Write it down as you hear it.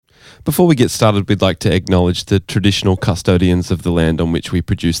Before we get started, we'd like to acknowledge the traditional custodians of the land on which we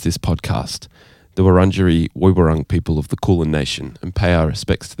produce this podcast, the Wurundjeri Woiwurrung people of the Kulin Nation, and pay our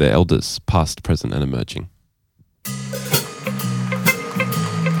respects to their elders, past, present and emerging.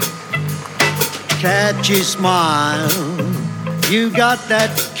 Catchy smile, you got that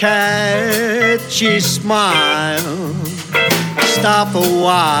catchy smile. Stop a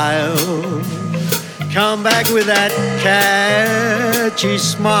while, come back with that catchy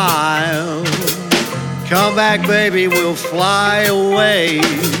smile. Come back, baby, we'll fly away.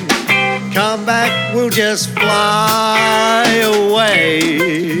 Come back, we'll just fly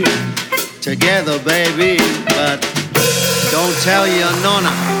away. Together, baby, but don't tell your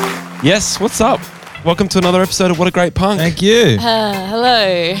nonna. Yes, what's up? Welcome to another episode of What a Great Punk. Thank you.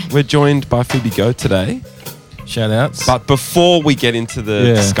 Hello. We're joined by Phoebe Go today. Shout outs. But before we get into the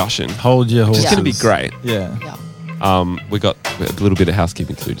discussion, Hold your horses. it's going to be great. Yeah. We got a little bit of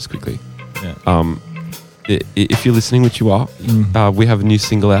housekeeping to do just quickly. Yeah. If you're listening, which you are, we have a new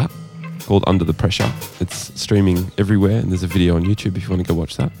single out called Under the Pressure. It's streaming everywhere and there's a video on YouTube if you want to go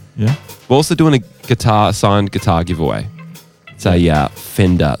watch that. Yeah. We're also doing a signed guitar giveaway. It's a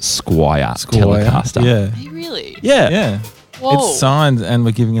Fender Squier Telecaster. Yeah. Hey, really? Yeah. Yeah. Whoa. It's signed and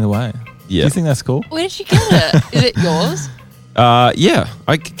we're giving it away. Yeah. Do you think that's cool? Where did you get it? Is it yours? Yeah.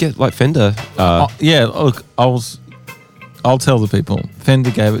 I could get like Fender. Yeah. Look, I'll tell the people.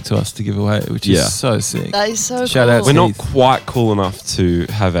 Fender gave it to us to give away, which is so sick. That is so Shout cool. out We're not Keith. quite cool enough to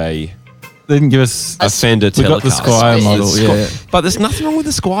have a They didn't give us. Fender Telecaster. We got the Squier Sweet. model. Yeah. But there's nothing wrong with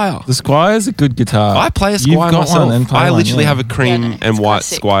the Squier. The Squire's a good guitar. I play a You've Squier got myself. one and play I one, literally yeah. have a cream Yeah, no, and it's white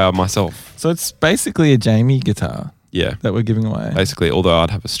classic. Squier myself. So it's basically a Jamie guitar Yeah. that we're giving away. Basically, although I'd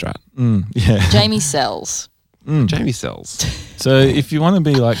have a Strat. Yeah. Jamie sells. Jamie sells. So if you want to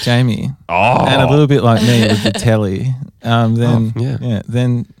be like Jamie Oh. and a little bit like me with the telly, then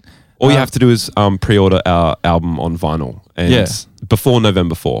then All you have to do is pre-order our album on vinyl. And Yeah. before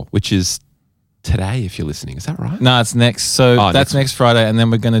November 4, which is today if you're listening. Is that right? No, it's next. So that's next next Friday, and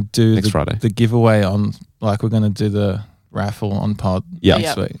then we're going to do Next Friday. the giveaway on, like, we're going to do the raffle on pod Yeah.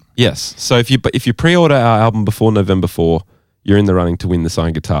 next week. Yes. So if you pre-order our album before November 4, you're in the running to win the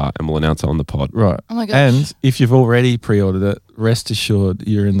signed guitar and we'll announce it on the pod. Right. Oh my gosh. And if you've already pre-ordered it, rest assured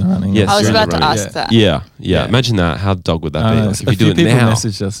you're in the running. Yes, I was you're in the about to running. ask that. Yeah. Yeah. Imagine that. How dog would that be? Like, if a you do few it people now.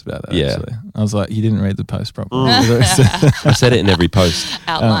 messaged us about that, Yeah. actually. I was like, you didn't read the post properly. I said it in every post.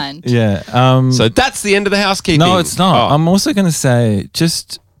 Outlined. Yeah. So that's the end of the housekeeping. No, it's not. Oh. I'm also going to say,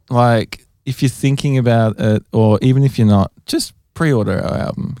 just like, if you're thinking about it, or even if you're not, just pre-order our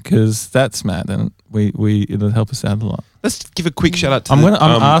album, because that's mad, and it'll help us out a lot. Let's give a quick shout out to I'm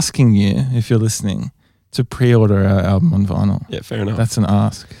asking you, if you're listening, to pre-order our album on vinyl. Yeah, fair enough. That's an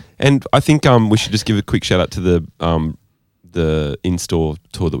ask. And I think we should just give a quick shout out to the in-store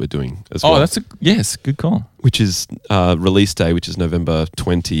tour that we're doing as well. Oh, yes, good call. Which is release day, which is November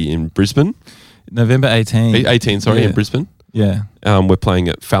 20 in Brisbane. November 18. 18, in Brisbane. Yeah. We're playing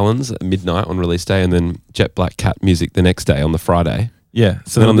at Fallon's at midnight on release day, and then Jet Black Cat Music the next day on the Friday. Yeah.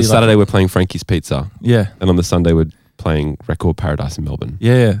 So then on the Saturday we're playing Frankie's Pizza. Yeah. And on the Sunday we're playing Record Paradise in Melbourne.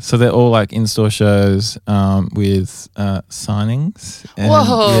 Yeah. So they're all like in-store shows with signings. And,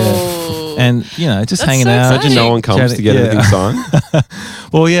 Whoa. Yeah. And, just That's hanging so out. exciting. Imagine no one comes to get anything signed.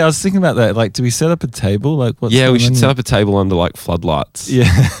 Well, yeah, I was thinking about that. Like, do we set up a table? Like, what's Yeah, we going should on set here? up a table under like floodlights.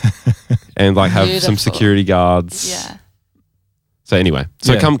 Yeah. And like have some Beautiful. security guards. Yeah. So anyway,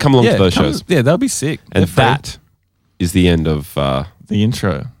 so Yeah. come along to those shows. Yeah, that'll be sick. And They're free. that is the end of The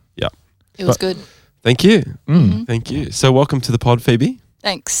intro. It was good. thank you. Mm. Thank you. So welcome to the pod, Phoebe.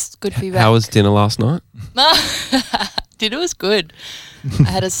 Thanks. Good feedback. How was dinner last night? Dinner was good. I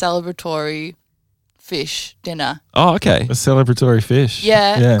had a celebratory fish dinner. Oh, okay. A celebratory fish.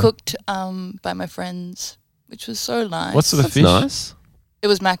 Yeah, cooked by my friends, which was so nice. What sort of That's fish? nice. It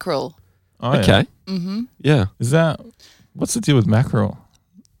was mackerel. Oh, yeah. Okay. Mm-hmm. Yeah. What's the deal with mackerel?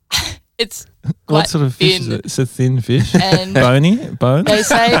 It's What quite sort of fish is thin. it? It's a thin fish. And Bone? they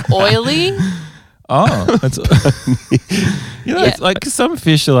say oily. Oh, that's Yeah. it's like 'cause some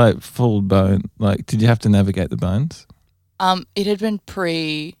fish are like full bone. Like, did you have to navigate the bones? It had been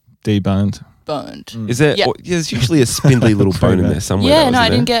pre-boned. Deboned. Is there? Yeah. There's usually a spindly little bone in there somewhere. Yeah, though, no, I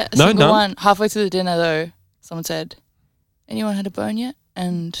isn't didn't there? get a No, single none? one. Halfway through the dinner, though, someone said, "Anyone had a bone yet?"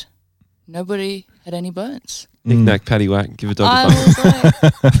 And nobody had any bones. Knick knack, patty whack, give a dog I a bone.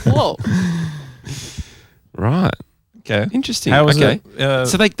 was like, "Whoa!" Right. Okay. Interesting. How was okay. it?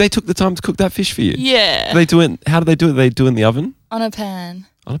 So they took the time to cook that fish for you. Yeah, Do they do it? How do they do it? They do it in the oven on a pan.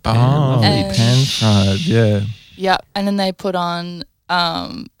 on a pan. Oh, Lovely. And- pan fried. Yeah. Yeah, and then they put on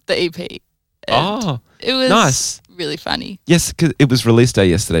the EP And Oh, it was nice. really funny. Yes, because it was release day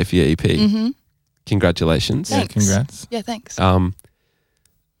yesterday for your EP. Mm-hmm. Congratulations. Yeah, Thanks. congrats. Yeah, thanks.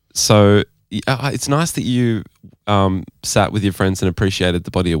 So it's nice that you sat with your friends and appreciated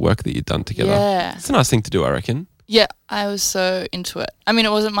the body of work that you'd done together. Yeah. It's a nice thing to do, I reckon. Yeah, I was so into it. I mean,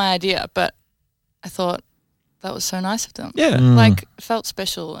 it wasn't my idea, but I thought that was so nice of them. Yeah. Mm. Like, it felt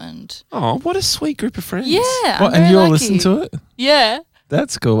special and Oh, what a sweet group of friends. yeah. What, I'm and very you all lucky. listened to it? Yeah.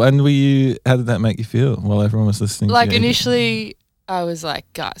 That's cool. And how did that make you feel while everyone was listening? Like to you? initially, I was like,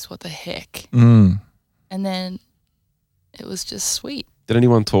 guys, what the heck? Mm. And then it was just sweet. Did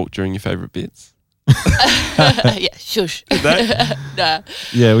anyone talk during your favourite bits? Yeah, shush. Nah.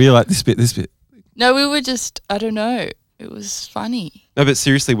 Yeah, we like this bit. No, we were just, I don't know. It was funny. No, but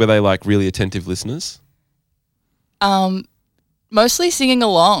seriously, were they like really attentive listeners? Mostly singing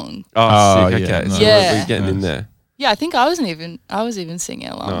along. Oh, sick. yeah, Okay. nice. So Yeah. we're getting in Nice. there. Yeah, I think I was even singing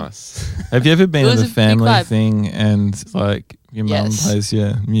along. Nice. Have you ever been It at was a a big family vibe. thing and like your mum Yes. plays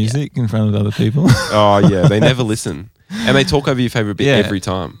your music in front of other people? Oh, yeah. They never listen. And they talk over your favourite bit Yeah. every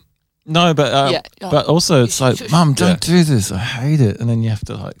time. No, but Yeah. Oh. but also it's like, Shush. Mum, don't Yeah. do this. I hate it. And then you have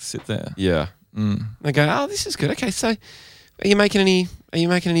to like sit there. Yeah. Mm. They go, oh, this is good. Okay, so are you making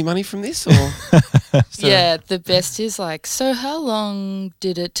any money from this? Or So- Yeah, the best is like, so how long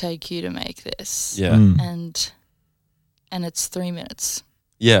did it take you to make this? Yeah. Mm. And it's 3 minutes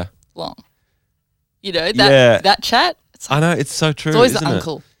Yeah. long. You know, Yeah. that chat, it's, I know, it's so true. it's always isn't the it?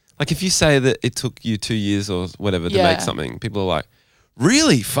 uncle. Like if you say that it took you 2 years or whatever to Yeah. make something, people are like,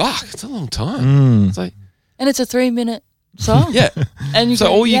 really? Fuck, it's a long time. Mm. It's like, And it's a 3-minute song. yeah. And you So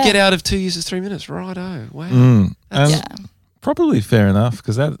go, all you yeah. get out of 2 years is 3 minutes. Righto. Wow. Mm. And Yeah. probably fair enough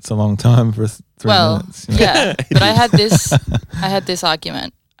because that's a long time for 3 Well, minutes. you know? yeah. But I had this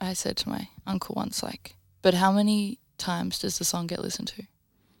argument. I said to my uncle once, like, but how many times does the song get listened to?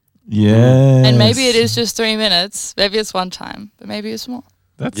 Yes. And maybe it is just 3 minutes. Maybe it's one time, but maybe it's more.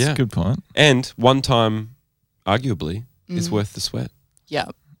 That's Yeah. a good point. And one time, arguably, is Mm. worth the sweat. Yeah.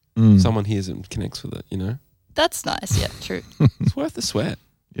 Mm. Someone hears it and connects with it, you know? That's nice. Yeah, true. It's worth the sweat.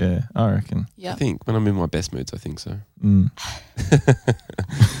 Yeah, I reckon. Yeah. I think when I'm in my best moods, I think so. Mm.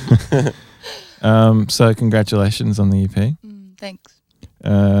 So congratulations on the EP. Thanks.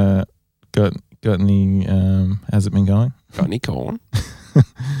 Got any? How's it been going? Got any corn?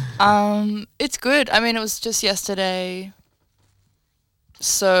 It's good. I mean, it was just yesterday.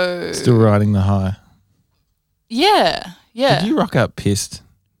 So Still riding the high. yeah. Did you rock up pissed?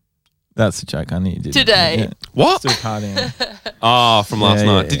 That's a joke. I knew you did. Today. Yeah. What? Still partying. Oh, from last Yeah,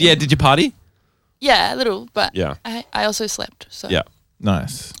 night. yeah, Did you party? Yeah, a little, but Yeah. I also slept. So Yeah.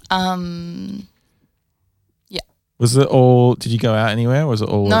 Nice. Yeah, Was it all? Did you go out anywhere? Or was it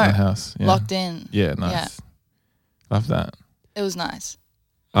all No. in the house? Yeah. locked in. Yeah, nice. Yeah. Love that. It was nice.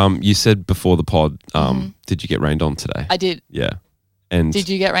 You said before the pod, Mhm. did you get rained on today? I did. Yeah. And Did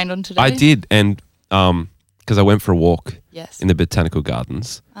you get rained on today? I did. And because I went for a walk Yes. in the botanical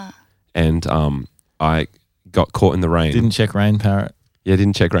gardens Ah. and I got caught in the rain. Didn't check rain parrot. Yeah,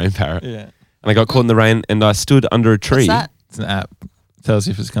 didn't check rain parrot. Yeah. And I got caught in the rain and I stood under a tree. What's that? It's an app. Tells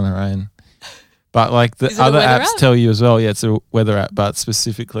you if it's going to rain. But like the Is it a other weather apps app? tell you as well. Yeah, it's a weather app, but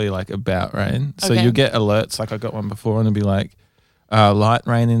specifically like about rain. So Okay. you'll get alerts. Like I got one before and it'll be like light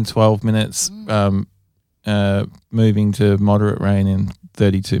rain in 12 minutes, moving to moderate rain in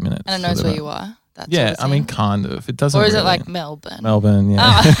 32 minutes. And it knows sort where of you a- are. That Yeah, sort of I mean, thing. kind of. It doesn't Or is it really. like Melbourne? Melbourne, yeah.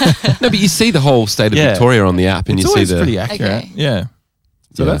 Ah. No, but you see the whole state of Yeah. Victoria on the app and It's you see always the pretty accurate. Okay. Yeah.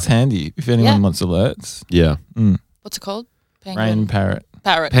 So Yeah. that's handy if anyone Yeah. wants alerts. yeah. Mm. What's it called? Rain parrot.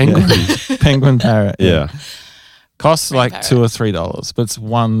 Parrot. Penguin. Yeah. Penguin parrot. Yeah. Costs Rain like parrot. $2 or $3, but it's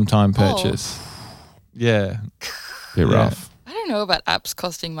one-time Oh. purchase. Yeah. Bit Yeah. rough. I don't know about apps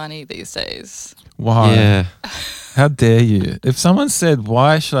costing money these days. Why? Yeah. How dare you? If someone said,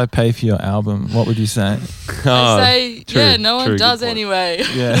 "Why should I pay for your album?" What would you say? Oh, I say, true, yeah, no true, one good does point. anyway.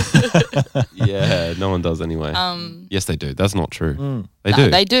 Yeah. yeah, no one does anyway. Yes, they do. That's not true. Mm. They No,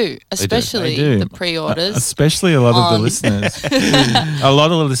 do. They do, especially They do. the pre-orders. Especially a lot of the on- listeners. A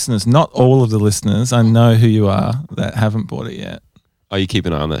lot of the listeners, not all of the listeners. I know who you are that haven't bought it yet. Oh, you keep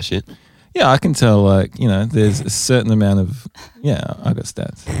an eye on that shit? Yeah, I can tell. Like, you know, there's a certain amount of. Yeah, I got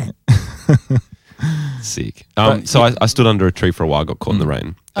stats. Sick. But- So I stood under a tree for a while, got caught in the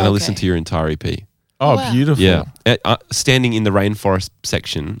rain, and I listened Okay. to your entire EP. Oh, wow. beautiful. Yeah. Standing in the rainforest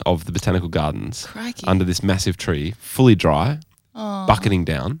section of the botanical gardens Crikey. under this massive tree, fully dry, Oh, bucketing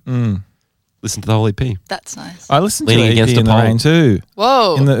down, Mm. listen to the whole EP. that's nice. I listened to Leaning EP against in a the pole. rain too,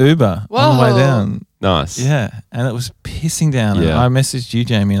 Whoa. in the Uber on the way Whoa. down. Nice. Yeah, and it was pissing down. And Yeah. I messaged you,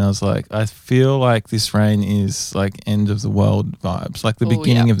 Jamie, and I was like, I feel like this rain is like end of the world vibes, like the Oh,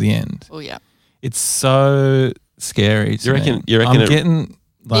 beginning yeah. of the end. Oh, yeah. it's so scary. To You reckon- me. you reckon I'm it- getting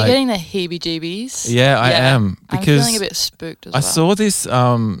Are you like getting the heebie-jeebies? yeah, I am I'm because feeling a bit spooked as I well. saw this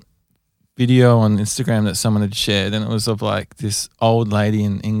video on Instagram that someone had shared, and it was of like this old lady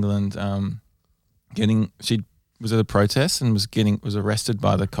in England she was at a protest and was arrested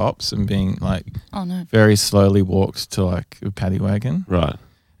by the cops and being like Oh no. very slowly walked to like a paddy wagon, Right.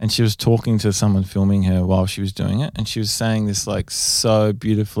 and she was talking to someone filming her while she was doing it, and she was saying this like so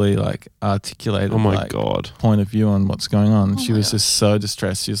beautifully like articulated Oh my like, God. point of view on what's going on. Oh She my was just so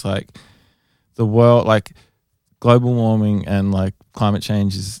distressed. She was like, the world, like global warming and like climate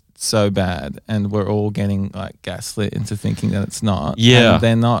change is so bad, and we're all getting like gaslit into thinking that it's not. Yeah. And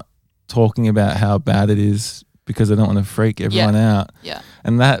they're not talking about how bad it is because they don't want to freak everyone out. Yeah.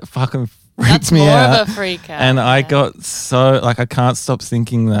 And that fucking freaks That's me more out. of a freak out. And I yeah. got so like I can't stop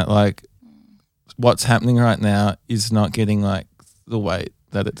thinking that like what's happening right now is not getting like the weight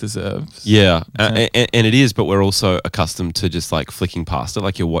that it deserves. Yeah, Okay. and it is, but we're also accustomed to just like flicking past it.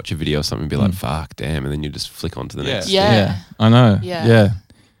 Like you'll watch a video or something and be like, Mm. fuck, damn, and then you just flick on to the next. Yeah. I know. Yeah.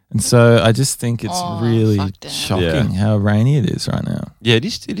 And so I just think it's Oh, really fuck damn. shocking how rainy it is right now. Yeah, it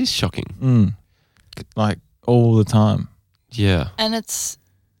is shocking. Mm. Like all the time. Yeah. And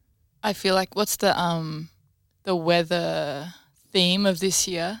I feel like what's the weather theme of this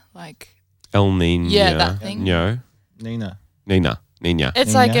year? Like El Nino. Yeah, that thing. No. Nina. Nina.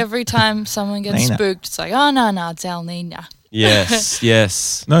 it's like Nina? every time someone gets Nina. spooked, it's like, oh no, it's El Nino. Yes,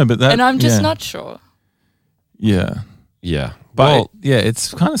 yes. No, but that And I'm just yeah. not sure. Yeah. Yeah. But Well, yeah,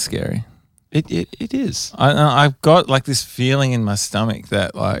 it's kind of scary. it is. I've got like this feeling in my stomach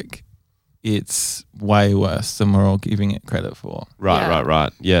that like it's way worse than we're all giving it credit for. Right, Yeah.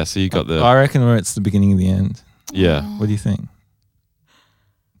 right. Yeah, so you got the I reckon it's the beginning of the end. yeah. What do you think?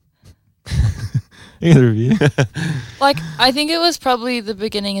 Either of you? Like I think it was probably the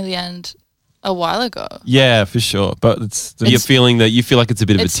beginning of the end a while ago. Yeah, for sure. But it's the, You're feeling that you feel like it's a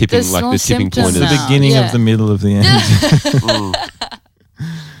bit of a It's tipping, the like small the tipping point it's symptoms of the now. beginning Yeah. of the middle of the end. Mm.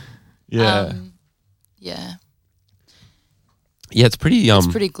 Yeah. Yeah. Yeah, it's pretty It's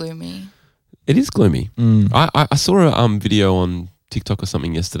pretty gloomy. it is gloomy. Mm. I saw a video on TikTok or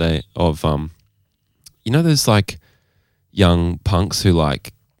something yesterday of you know those like young punks who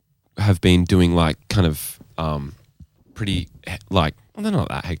like have been doing like kind of pretty like well, they're not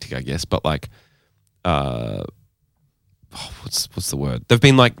that hectic I guess, but like what's the word? They've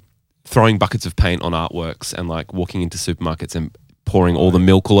been like throwing buckets of paint on artworks and like walking into supermarkets and pouring all the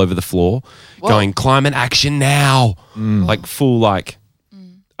milk all over the floor, Whoa. going climate action now, Mm. like full like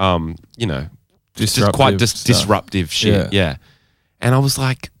you know just quite Disruptive stuff. disruptive shit. Yeah. And I was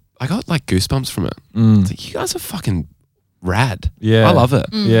like, I got like goosebumps from it. Mm. It's like, you guys are fucking rad. Yeah. I love it.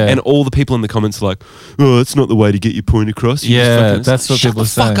 Yeah. And all the people in the comments are like, oh, that's not the way to get your point across. You just Yeah, fucking-" that's what Shut people the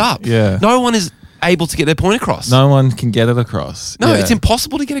fuck say. up. Yeah. No one is able to get their point across. No one can get it across. No, yeah. it's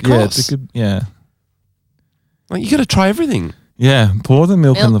impossible to get Yeah, across. it's a good, yeah. Like, you got to try everything. Yeah, pour the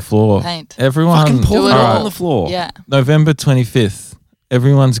milk on the floor. Paint. Everyone, Fucking pour Do it it all all. on the floor. Yeah. November 25th,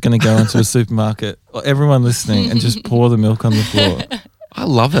 everyone's going to go into a supermarket, or everyone listening, and just pour the milk on the floor. I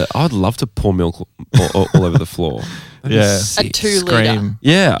love it. I'd love to pour milk all over the floor. That'd be Yeah. sick. A 2 liter. Scream.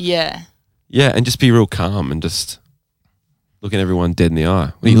 Yeah. Yeah. Yeah. And just be real calm and just looking everyone dead in the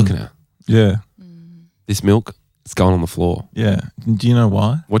eye. What are you looking at? Yeah, This milk, it's going on the floor. yeah. Do you know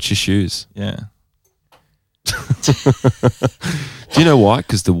why? Watch your shoes. Yeah. Do you know why?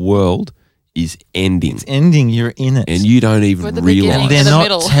 Because the world is ending. It's ending. You're in it. And you don't We're even at the realize. beginning. They're in the not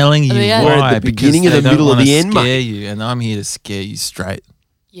middle. telling you At the end. why. We're at the because beginning of they the don't middle of wanna the end, scare mate. you, and I'm here to scare you straight.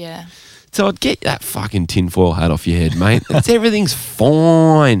 Yeah. So I'd get that fucking tinfoil hat off your head, mate. Everything's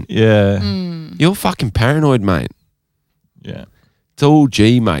fine. Yeah. Mm. You're fucking paranoid, mate. Yeah. It's all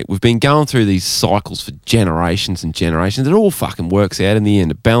G, mate. We've been going through these cycles for generations and generations. It all fucking works out in the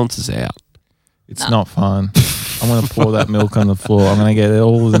end. It balances out. It's not fun. I'm going to pour that milk on the floor. I'm going to get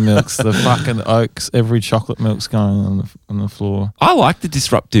all the milks, the fucking oaks, every chocolate milk's going on the floor. I like the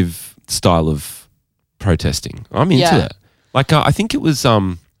disruptive style of protesting. I'm into Yeah. it. Like I think it was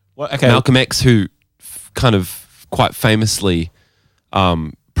Okay. Malcolm X who kind of quite famously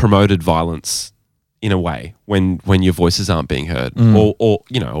promoted violence in a way when your voices aren't being heard, or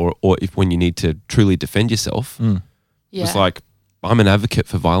you know, or if when you need to truly defend yourself. It Yeah. was like, I'm an advocate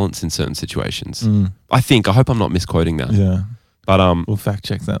for violence in certain situations. Mm. I hope I'm not misquoting that. Yeah. But We'll fact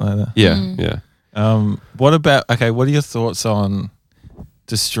check that later. yeah. What about, what are your thoughts on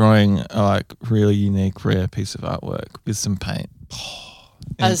destroying a like really unique, rare piece of artwork with some paint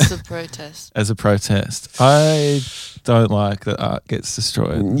As the protest. as a protest? I don't like that art gets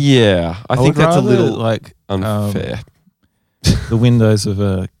destroyed. Yeah. I think would that's a rather, little like unfair. the windows of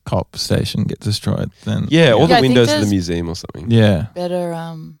a cop station get destroyed, then Yeah, or Yeah, the I think windows of the there's- museum or something. yeah, Better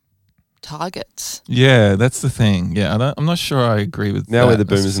targets. yeah, that's the thing. Yeah, I'm not sure I agree with Now that. we're the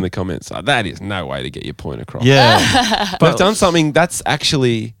boomers in the comments. That is no way to get your point across. Yeah, But I've done something that's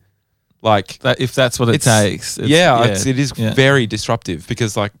actually like if that's what it It's- takes. It's, it is yeah. very disruptive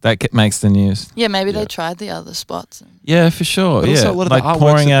because like that makes the news. Yeah, maybe Yeah. they tried the other spots. Yeah, for sure. But yeah, also a lot of the like artworks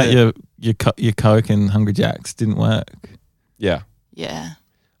pouring are out there. your Coke and Hungry Jacks didn't work. yeah. Yeah.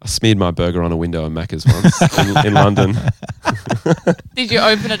 I smeared my burger on a window in Macca's once in London. Did you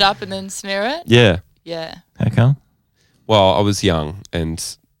open it up and then smear it? Yeah. Yeah. How come? Well, I was young and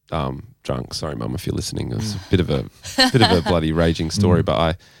drunk. Sorry, Mum, if you're listening. It was a bit of a bloody raging story,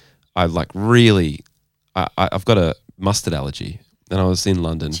 but I like really, I've got a mustard allergy, and I was in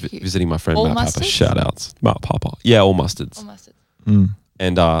London visiting my friend All Matt Papa. mustards? Shout outs, Matt Papa. Yeah, all mustards. Almost.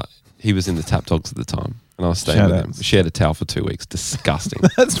 And he was in the Tap Dogs at the time, and I was staying Shout with him. outs. We shared a towel for 2 weeks. Disgusting.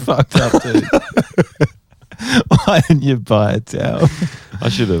 That's fucked up, dude. Why didn't you buy a towel? I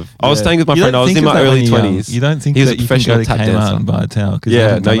should have. I was Yeah. staying with my You friend. don't I was think in of my that when early you're young. 20s. You don't think He was a that you can professional go to tap Kmart dancer. and buy a towel. 'cause Yeah,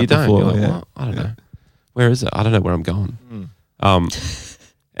 haven't no, done you it don't. before, You're like, yeah. "What? I don't know. Where is it? I don't know where I'm going.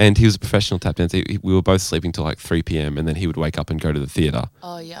 And he was a professional tap dancer. We were both sleeping till like 3 p.m. and then he would wake up and go to the theatre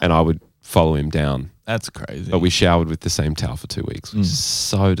Oh, yeah. and I would follow him down. That's crazy. But we showered with the same towel for 2 weeks. It was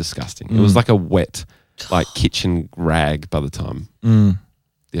so disgusting. It was like a wet, like kitchen rag by the time the end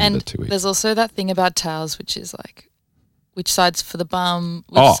And of the 2 weeks. there's also that thing about towels, which is like, which side's for the bum,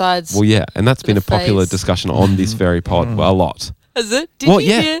 which side's. well, yeah. And that's for been a the popular face. discussion on this very pod a lot. Is it? Did Well, you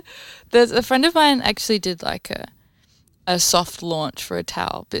yeah. hear? There's a friend of mine actually did like a soft launch for a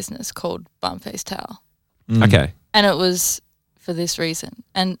towel business called Bum Face Towel. Okay. And it was for this reason.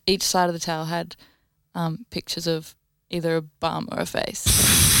 And each side of the towel had pictures of either a bum or a face.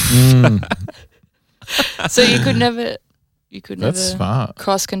 So you could never That's smart.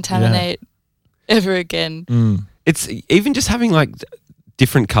 cross contaminate ever again. It's even just having like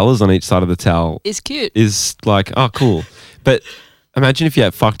different colors on each side of the towel It's cute. is like, oh, cool. But imagine if you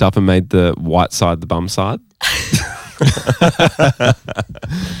had fucked up and made the white side the bum side.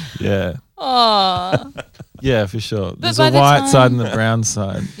 Yeah. Oh, Yeah, for sure. There's by a the white time- side and the brown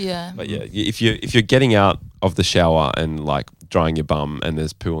side. yeah. But yeah, if you're getting out of the shower and like drying your bum and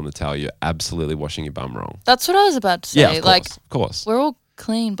there's poo on the towel, you're absolutely washing your bum wrong. That's what I was about to say. Yeah, of course, like, of course, we're all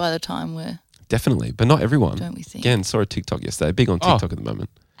clean by the time we're, definitely, but not everyone. don't we think? Again, saw a TikTok yesterday. Big on Oh. TikTok at the moment.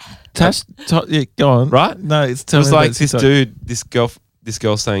 Tash, yeah, go on. Right? No, it's It tell was me like about this TikTok. dude, this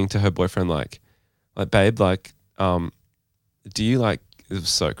girl saying to her boyfriend, like, babe, like, do you like? It was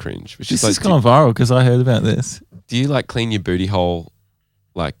so cringe. But she's This like, has gone viral because I heard about this. do you like clean your booty hole,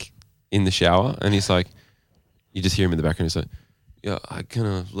 like in the shower? And he's like, you just hear him in the background. He's like, yeah, I kind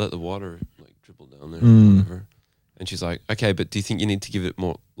of let the water like dribble down there or whatever. And she's like, okay, but do you think you need to give it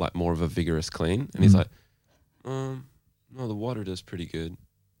more of a vigorous clean? And he's like, no, the water does pretty good.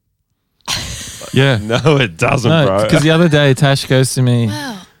 Yeah. No, it doesn't, No, bro. because the other day Tash goes to me,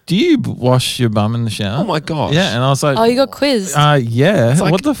 Wow. do you wash your bum in the shower? Oh my gosh. Yeah, and I was like, Oh, you got quizzed. yeah.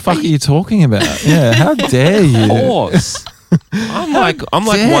 like, What the fuck are you talking about? Yeah, how dare you? Horse. I'm like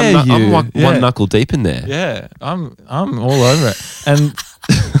dare you? one Yeah. knuckle deep in there. Yeah, I'm all over it. And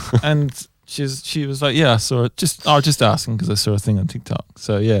and she was like, yeah, I saw it. I was just asking because I saw a thing on TikTok.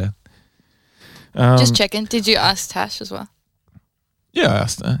 So yeah. Just checking. Did you ask Tash as well? Yeah, I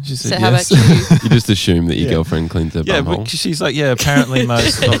asked her. She So said how yes. about you? You just assume that your Yeah. girlfriend cleans her Yeah, bum hole. but she's like, yeah, apparently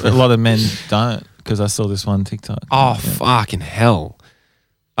a lot of men don't because I saw this one TikTok. Oh, Yeah. fucking hell.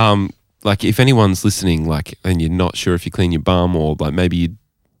 Like if anyone's listening, like, and you're not sure if you clean your bum or like maybe you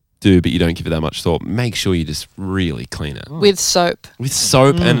do, but you don't give it that much thought, make sure you just really clean it. With soap. With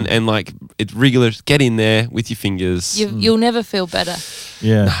soap and like it's regular, get in there with your fingers. You'll never feel better.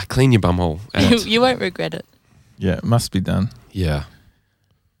 Yeah, Nah, clean your bum hole out. You won't regret it. yeah, it must be done. Yeah.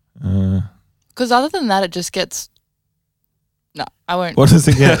 Because other than that, it just gets. No, I won't. What does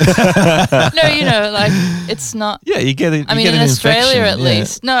it get? No, you know, like it's not. Yeah, you get it. I you mean, get in an Australia infection, at yeah.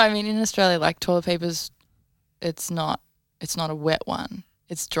 least. No, I mean in Australia, like toilet paper's, it's not a wet one.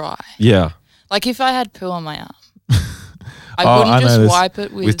 It's dry. Yeah. Like if I had poo on my arm, I Oh, wouldn't I know just this. wipe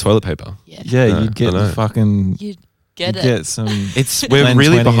it with. With toilet paper. Yeah, Yeah, No, you'd get I know. the fucking. you'd get you'd it. Get some. It's we're Blend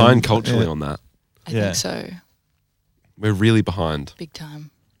really 20 behind and- culturally yeah. on that. I Yeah. think so. We're really behind. Big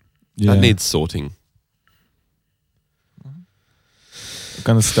time. Yeah. That needs sorting. I'm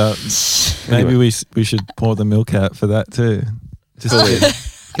gonna start. Maybe we should pour the milk out for that too.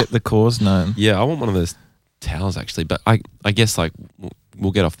 Just get the cause known. Yeah, I want one of those towels actually, but I guess like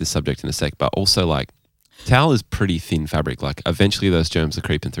we'll get off this subject in a sec, but also like Towel is pretty thin fabric. Like eventually those germs are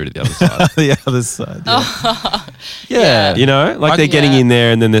creeping through to the other side. The other side. Yeah. Oh, Yeah. You know, like they're getting Yeah. in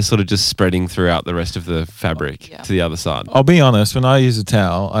there and then they're sort of just spreading throughout the rest of the fabric Yeah. to the other side. I'll be honest. When I use a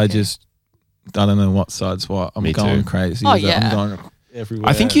towel, I Okay. just I don't know what side's what. I'm Me going too. crazy. Oh, with it. yeah. I'm going everywhere.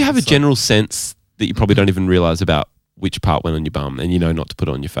 I think you have a It's like- general sense that you probably don't even realize about which part went on your bum and you know not to put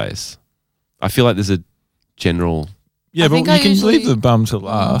it on your face. I feel like there's a general. Yeah, I but think you I can leave usually- the bum to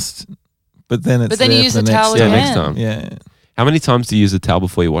last. But then it's But then you there use for the next towel time. Yeah, next again. time. Yeah. How many times do you use a towel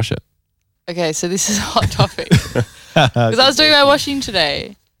before you wash it? Okay, so this is a hot topic. Because I was doing my washing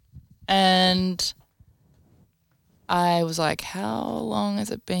today and I was like, how long has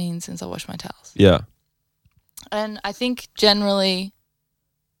it been since I washed my towels? Yeah. And I think generally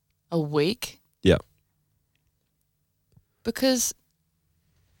a week. Yeah. Because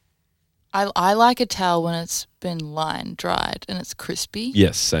I like a towel when it's been lined, dried, and it's crispy.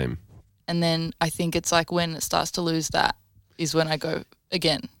 Yes, same. And then I think it's like when it starts to lose that is when I go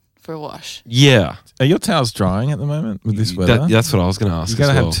again for a wash. Yeah. Are your towels drying at the moment with this weather? That's what I was going to ask. You got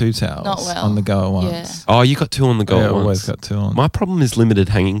to as well. have two towels Not well. on the go at once. Yeah. Oh, you got two on the go Yeah, at once. always got two on. My problem is limited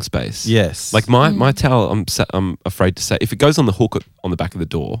hanging space. Yes. Like my towel, I'm afraid to say, if it goes on the hook on the back of the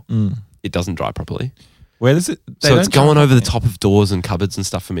door, Mm. it doesn't dry properly. Where does it? they So it's don't going dry over the properly. top of doors and cupboards and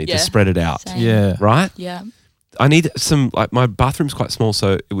stuff for me Yeah. to spread it out. Same. Yeah. Right? Yeah. I need some, like my bathroom's quite small,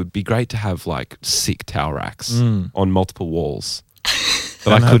 so it would be great to have like sick towel racks Mm. on multiple walls.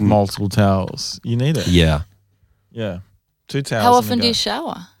 But And I have couldn't. multiple towels. You need it. Yeah. Yeah. Two towels. How on often the do you go.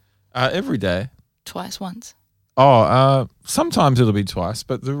 shower? Every day. Twice, once. Oh, sometimes it'll be twice,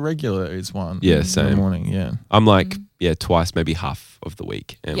 but the regular is one. Yeah, in the same. morning. Yeah. I'm like, yeah, twice, maybe half of the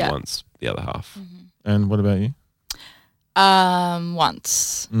week and Yeah. once the other half. And what about you?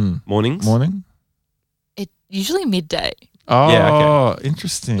 Once. Mornings? Morning. It usually midday, Oh, Yeah,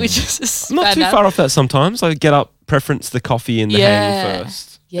 interesting. which is I'm not too far off that sometimes. I get up, preference the coffee and the Yeah. hang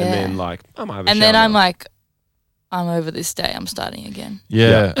first. Yeah. And then like, I might have a And then shower I'm now. like, I'm over this day. I'm starting again.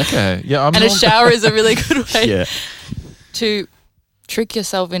 Yeah. Okay. Yeah. I'm And a not- shower is a really good way yeah. to trick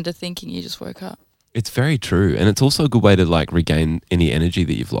yourself into thinking you just woke up. It's very true. And it's also a good way to like regain any energy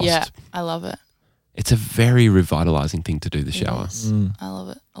that you've lost. Yeah, I love it. It's a very revitalizing thing to do, the It shower. is. Mm. I love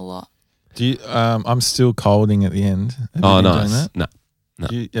it a lot. Do you? I'm still colding at the end. Have you Oh, been doing nice. that? No. No.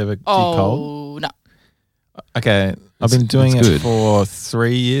 Do you ever do you cold? Oh, no. Okay. I've That's- been doing that's it good. for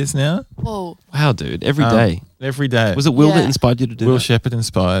 3 years now. Whoa. Wow, dude. Every Um, day. Every day. Was it Will that Yeah. inspired you to do Will that? Shepherd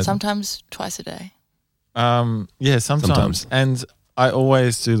inspired? Sometimes twice a day. Yeah, sometimes. Sometimes. And I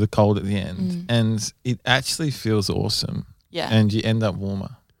always do the cold at the end, Mm. and it actually feels awesome, Yeah. and you end up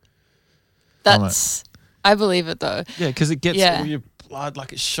warmer. That's, I believe it though, Yeah, because it gets Yeah. all your blood,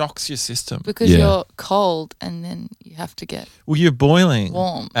 like it shocks your system. because Yeah. you're cold and then you have to get Well, you're boiling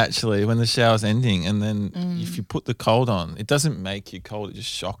warm. actually when the shower's ending, and then Mm. if you put the cold on, it doesn't make you cold; it just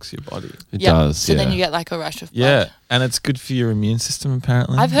shocks your body. It Yeah. does. So yeah. then you get like a rush of blood. Yeah, and it's good for your immune system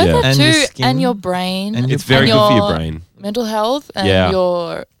apparently. I've heard Yeah. that And your too. skin. And your brain. And your It's very and good for your your brain. mental health and Yeah.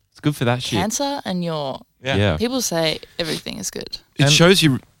 your It's good for that shit. cancer and your. Yeah. People say everything is good. It And- shows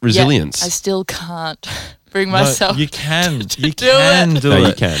you resilience. I still can't bring No, myself. you can, you do can it. do no, it.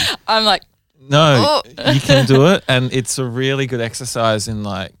 you can. I'm like, No, Oh. you can do it, and it's a really good exercise in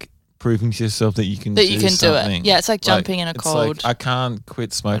like proving to yourself that you can that do you can do something. it. Yeah, it's like jumping in a it's cold. Like, I can't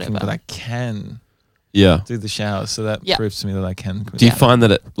quit smoking, but whatever. I can Yeah. do the shower, so that Yeah. proves to me that I can quit. Do you Yeah. find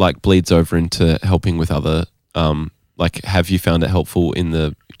that it like bleeds over into helping with other like have you found it helpful in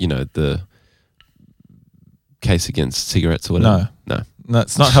the, you know, the case against cigarettes or whatever? No. No,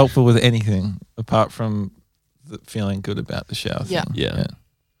 it's not helpful with anything apart from the feeling good about the shower. Yeah. thing. Yeah.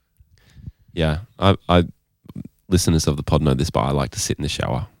 Yeah. I listeners of the pod know this, but I like to sit in the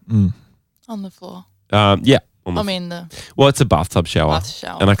shower. Mm. on the floor. Yeah. On the I mean the well, it's a bathtub shower. bath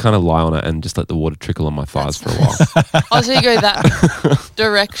shower. And I kind of lie on it and just let the water trickle on my thighs for a while. Oh, so you go that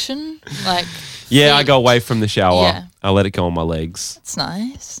direction? Like Yeah, I feet. go away from the shower. Yeah. I let it go on my legs. That's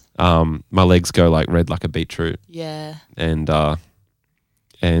nice. My legs go like red like a beetroot, Yeah. and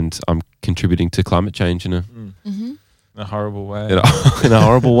I'm contributing to climate change in a Mm-hmm. In a horrible way. in a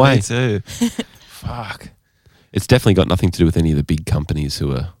horrible way. Me too. Fuck. It's definitely got nothing to do with any of the big companies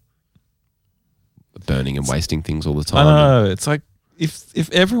who are burning and wasting things all the I time. know. It's like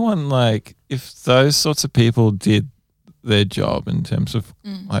if everyone if those sorts of people did their job in terms of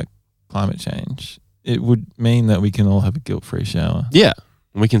like climate change, it would mean that we can all have a guilt-free shower. Yeah,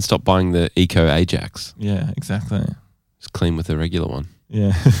 and we can stop buying the Eco Ajax. Yeah, exactly. Just clean with the regular one.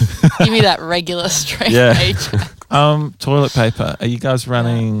 Yeah. Give me that regular straight Yeah. age. Toilet paper. Are you guys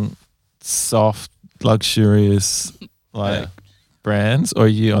running soft, luxurious Yeah. brands, or are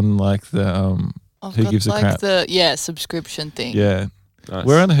you on like the I've Who got Gives a like Crap? the subscription thing. Yeah. Nice.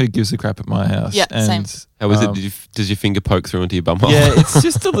 We're on Who Gives a Crap at my house. Yeah, and, same. How was it? Does your finger poke through into your bum hole? Yeah, it's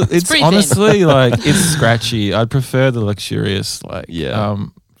just it's pretty honestly like it's scratchy. I'd prefer the luxurious Yeah.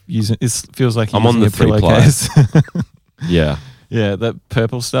 using it feels like I'm on the using a 3-ply. pillowcase. yeah. Yeah, that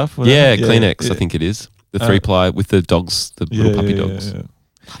purple stuff. Yeah, whatever. Kleenex, yeah. I think it is. The 3-ply with the dogs, the little puppy dogs. yeah.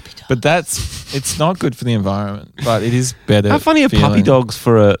 Puppy dog. But it's not good for the environment, but it is better. How funny are puppy feeling. dogs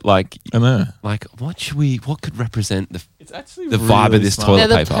for I know. what could represent It's actually The vibe of this smart. toilet They're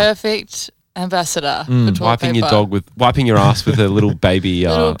the paper. perfect ambassador for toilet wiping your paper. dog wiping your ass with a little baby,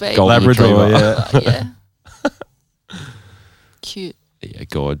 Little baby. golden Labrador, retriever. yeah. Yeah. Cute. Yeah,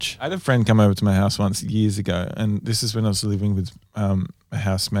 gorge. I had a friend come over to my house once years ago, and this is when I was living with a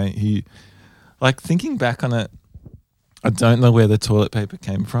housemate. He, like, thinking back on it, I don't know where the toilet paper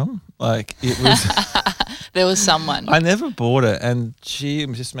came from. Like, it was, There was someone. I never bought it, and she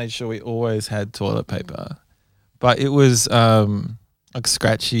just made sure we always had toilet paper. But it was like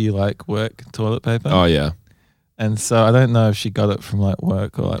scratchy, like work toilet paper. Oh yeah. And so I don't know if she got it from like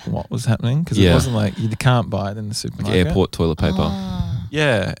work or like what was happening because Yeah. it wasn't like you can't buy it in the Like supermarket. airport toilet paper. Oh.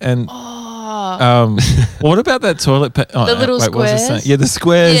 Yeah, and Oh. what about that toilet paper? Oh, The little what was I saying? squares? Yeah, the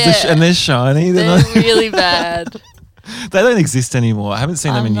squares, Yeah. and they're shiny. They're really bad. They don't exist anymore. I haven't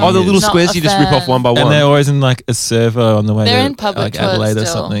seen them in I'm years. Oh, the little Not squares a you just rip off fan. one by one. and they're always in like a servo on the way They're to in public like Adelaide toilets or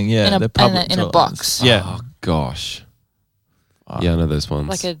still. something. Yeah, In a- they're public in a toilets. box. Yeah, Oh gosh. Yeah, I know those ones.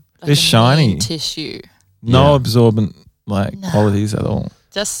 Like a They're shiny. mean tissue. no Yeah. absorbent like No. qualities at all.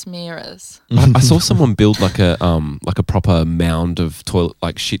 Just smearers. I saw someone build like a proper mound of toilet,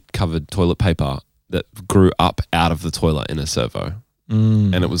 like shit covered toilet paper that grew up out of the toilet in a servo,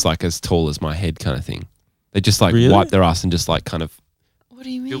 Mm. and it was like as tall as my head, kind of thing. They just like Really? wiped their ass and just like kind of What do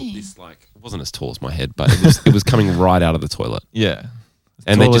you built mean? this like it wasn't as tall as my head, but it was coming right out of the toilet, Yeah,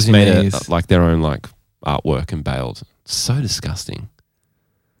 and they Tall as just your made it knees. like their own like artwork and bailed. So disgusting.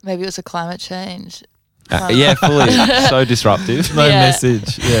 Maybe it was a climate change. Yeah, fully so disruptive. no Yeah.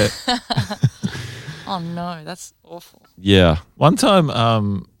 message. Yeah. Oh no, that's awful. Yeah, One time,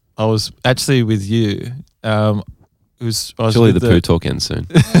 I was actually with you. I was surely with the poo talk ends soon.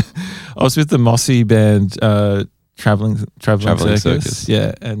 I was with the Mossy band, traveling circus.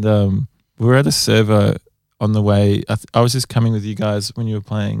 Yeah, and we were at a servo on the way. I was just coming with you guys when you were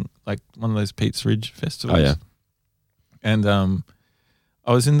playing like one of those Pete's Ridge festivals. Oh yeah. And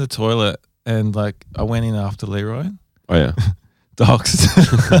I was in the toilet and like I went in after Leroy. Oh yeah. Docs.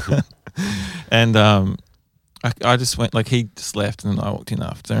 And I just went, like he just left and then I walked in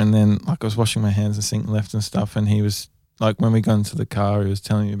after, and then like I was washing my hands in the sink left and stuff, and he was like, when we got into the car, he was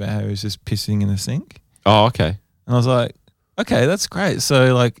telling me about how he was just pissing in the sink, Oh okay. and I was like, okay, that's great.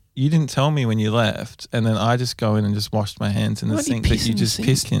 So like you didn't tell me when you left, and then I just go in and just washed my hands in the Why'd he sink that piss you in the just sink?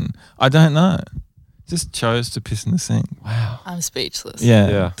 pissed in. I don't know. Just chose to piss in the sink. Wow. Oh, I'm speechless.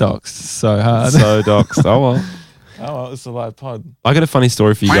 Yeah. Docs. So hard. So doxed. Oh well. Oh, well, it's a live pod. I got a funny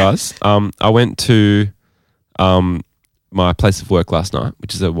story for you guys. I went to my place of work last night,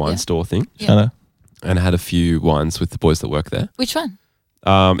 which is a wine Yeah. store thing, Yeah. Shut up. and I had a few wines with the boys that work there. Which one?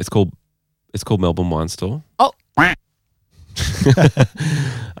 It's called Melbourne Wine Store. Oh.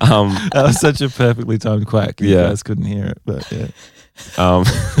 That was such a perfectly timed quack. You Yeah. guys couldn't hear it, but yeah. Well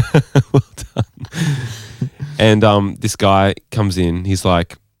done. And this guy comes in. He's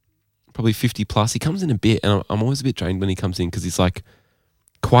like probably 50 plus. He comes in a bit, and I'm always a bit drained when he comes in because he's like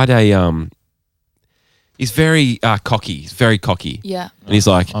quite a he's very cocky. He's very cocky, Yeah. and he's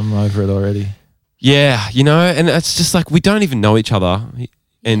like, I'm over it already. yeah, you know, and it's just like we don't even know each other.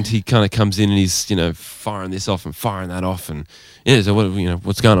 And he kind of comes in and he's, you know, firing this off and firing that off, and yeah, so what, you know,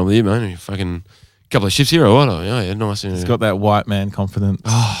 what's going on with you, man? Are you fucking couple of shifts here or what? Oh, yeah, nice. It's got that white man confidence.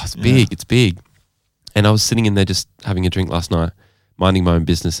 Oh, it's Yeah. big. It's big. And I was sitting in there just having a drink last night, minding my own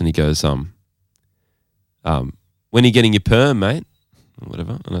business, and he goes, when are you getting your perm, mate? Or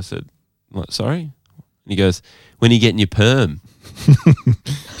whatever. And I said, what, sorry? And he goes, when are you getting your perm?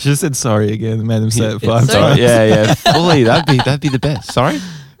 Should have said sorry again and made him say it 5 Sorry. times. Yeah. Fully. That'd be the best. Sorry?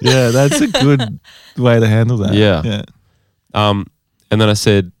 Yeah, that's a good way to handle that. Yeah. Yeah. And then I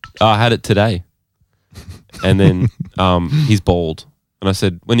said, oh, I had it today. And then he's bald. And I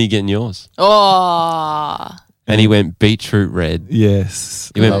said, when are you getting yours? Oh. And he went beetroot red.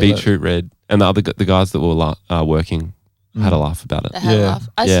 Yes. He went Love it. beetroot red. And the guys that were working had a laugh about it. They had a Yeah. laugh.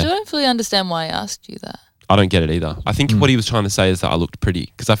 I Yeah. still don't fully understand why I asked you that. I don't get it either. I think what he was trying to say is that I looked pretty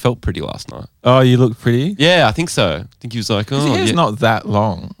because I felt pretty last night. Oh, you look pretty. Yeah, I think so. I think he was like, His oh, hair's yeah. not that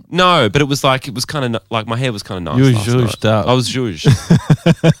long. No, but it was kind of like my hair was kind of nice. You were last zhuzhed night. up. I was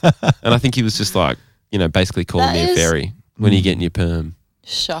zhuzhed. And I think he was just like, you know, basically calling That me a is- fairy. When are you getting your perm?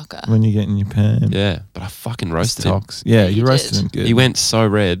 Shocker. when you're getting your perm. Yeah, but I fucking It's roasted him. tox. Yeah, You you roasted did. him good. He went so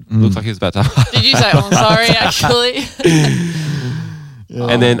red. Mm. Looked like he was about to. Did you say, "Oh, sorry"? Actually, Yeah.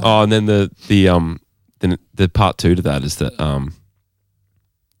 And then the part 2 to that is that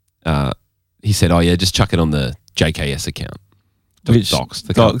he said, "Oh yeah, just chuck it on the JKS account." Which Docs?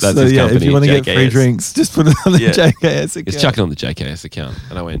 Docs. That's So, his yeah, company. if you want to get free JKS. drinks, just put it on the Yeah. JKS account. Just chuck it on the JKS account,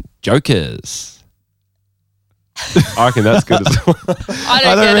 and I went, "Jokers." I reckon that's good as well. I don't,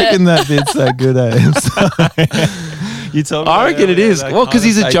 I don't get reckon it. that bit's so good, eh? I'm sorry. You told me I reckon it is. Well, because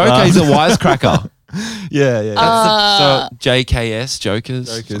he's a joker. He's a wisecracker. Yeah, yeah. So JKS, jokers.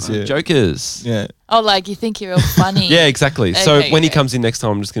 Jokers, yeah. Jokers. yeah. Oh, like you think you're real funny. Yeah, exactly. So Okay, when he okay. comes in next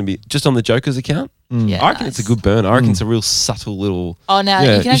time, I'm just going to be just on the Jokers account. Mm. Yeah, I reckon it's a good burn. I reckon it's a real subtle little. Oh, now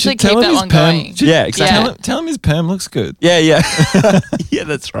Yeah, you can actually should tell keep him that his one perm- going. should- Yeah, exactly. Yeah. Tell him his perm looks good. Yeah, yeah. Yeah,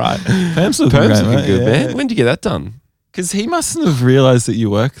 that's right. Perm's looking Perm's great, looking mate. good, Yeah. man. When did you get that done? Because he mustn't have realised that you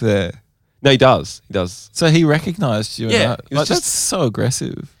work there. No, he does. He does. So he recognised you. Yeah, and that. he was Like, just- that's so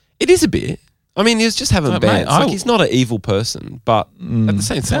aggressive. It is a bit. I mean, he was just having Like, bands. mate, Like, he's not an evil person, but at the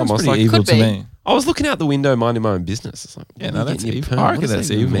same time, Sounds I was pretty like, evil Could to be. me. I was looking out the window, minding my own business. It's like, Yeah, what no, are you that's getting your evil. perm? I What reckon does that's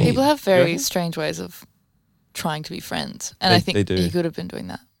that even evil. mean? People have You very reckon? strange ways of trying to be friends, and They- I think they do. he could have been doing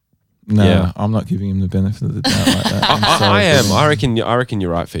that. No, Yeah. I'm not giving him the benefit of the doubt like that. I'm I sorry am. for him. I reckon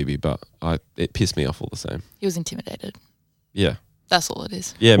you're right, Phoebe. But it pissed me off all the same. He was intimidated. Yeah, That's all it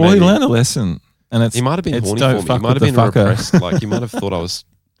is. yeah. Well, maybe. he learned a lesson, and it's He might have been it's horny don't for me. He fuck might have with been the fucker. repressed. Like he might have thought I was.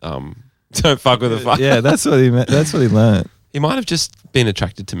 Don't fuck with the fucker. Yeah, that's what he meant. That's what he learned. He might have just been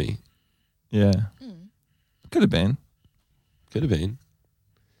attracted to me. Yeah, Mm. could have been. Could have been.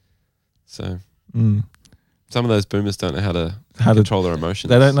 So Mm. some of those boomers don't know how to How to? control their emotions.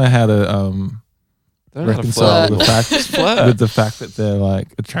 They don't know how to They don't know how to reconcile flirt. the fact Flirt. with the fact that they're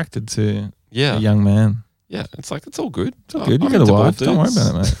like attracted to Yeah, a young man. yeah. It's like it's all good. It's all good. You got a wife. Don't worry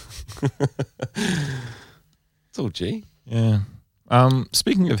about it, mate. It's all G. Yeah.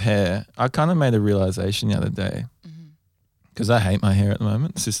 Speaking of hair, I kind of made a realization the other day Mhm. because I hate my hair at the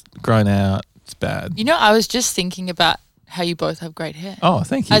moment. It's just grown out. It's bad. You know, I was just thinking about how you both have great hair Oh,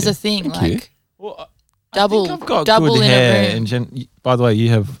 thank you. as a thing. Thank you. Like well, double- I think I've got double good in a hair. room. By the way, you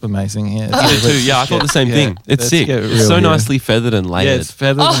have amazing hair. You do too. Yeah, I thought the same thing. It's let's sick. get It's real so here. nicely feathered and Yeah, layered. it's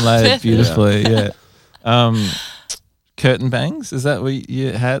feathered Oh, and layered feathered. beautifully. Yeah. Curtain bangs. Is that what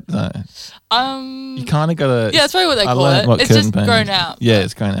you had? No. You kind of got to. yeah, that's probably what they I call learned it. what It's curtain just bangs. grown out. Yeah,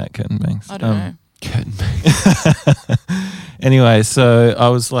 it's grown out curtain bangs. I don't know. Curtain bang. Anyway, so I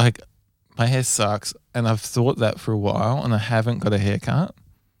was like, my hair sucks, and I've thought that for a while, and I haven't got a haircut,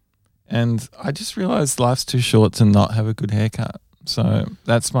 and I just realized life's too short to not have a good haircut. So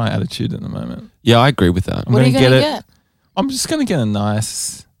that's my attitude at the moment. Yeah, I agree with that. I'm What are you gonna going to get it. get? I'm just gonna get a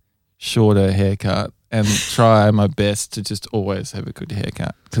nice, shorter haircut and try my best to just always have a good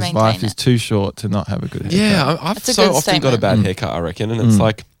haircut because Maintain life is it. too short to not have a good haircut. Yeah, I've That's a so good often got a statement. bad Mm. haircut, I reckon, and it's Mm.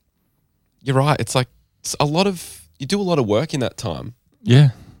 like, you're right. It's like it's a lot of you do a lot of work in that time, yeah.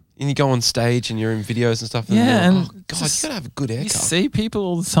 and you go on stage and you're in videos and stuff. Yeah, you're and like, oh god, just- you gotta have a good You haircut. see people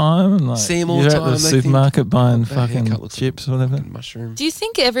all the time, and like See 'em all you're the at time, the they think, supermarket buying "That fucking haircut looks like chips or whatever. Fucking mushroom. Do you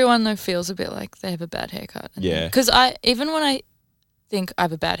think everyone though feels a bit like they have a bad haircut? Yeah. Because even when I think I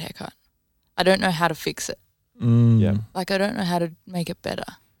have a bad haircut, I don't know how to fix it. Mm. Yeah. Like I don't know how to make it better.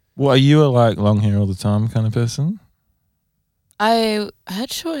 Well, are you a like long hair all the time kind of person? I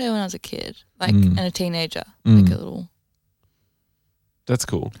had short hair when I was a kid, like Mm. and a teenager, Mm. like a little, That's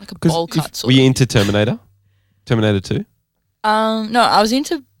cool. like a 'Cause bowl if- cut sort Were you of. into Terminator? Terminator 2? No, I was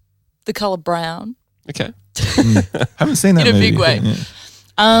into the color brown. Okay. Haven't seen that In a movie. big way. Yeah.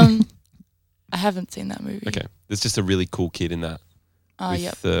 I haven't seen that movie. Okay. There's just a really cool kid in that Oh, with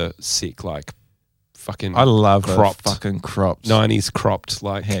yep. the sick like fucking I love Cropped. a fucking cropped. 90s cropped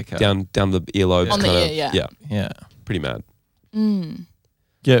like Haircut. down the earlobes On the kind of. ear, yeah. Yeah. Pretty mad. Mm.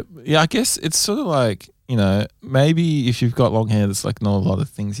 Yeah. Yeah. I guess it's sort of like, you know, maybe if you've got long hair, there's like not a lot of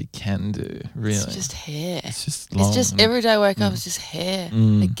things you can do, really. It's just hair. It's just long. It's just and- every day I wake up, Mm. it's just hair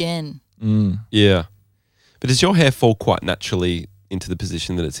Mm. again. Mm. Yeah. But does your hair fall quite naturally into the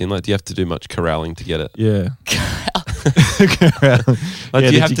position that it's in? Like, do you have to do much corralling to get it? Yeah. Like, do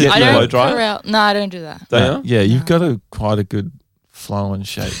you did have to get I the the- blow don't dryer? corral. No, I don't do that. Don't you? Yeah, you've No. got quite a good flow and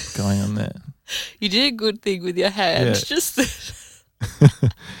shape going on there. You did a good thing with your hair. Yeah. It's just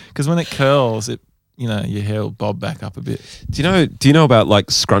Because when it curls, your hair will bob back up a bit. Do you know about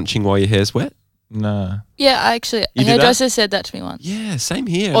like scrunching while your hair's wet? No. yeah. I actually, a You do hairdresser said that to me once Yeah, same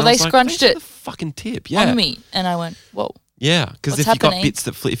here. Or And I they was like, scrunched thanks for it the fucking tip. Yeah. on me, and I went, "Whoa." Yeah, because What's if you've got happening? bits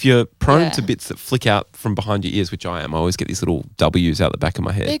that if you're prone Yeah. to bits that flick out from behind your ears, which I am, I always get these little W's out the back of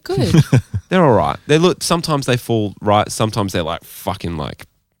my head. They're good. They're all right. They look. Sometimes they fall right. Sometimes they're like fucking like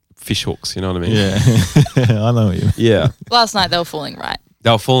fish hooks. You know what I mean? Yeah. I know what you mean. Yeah. Last night they were falling right.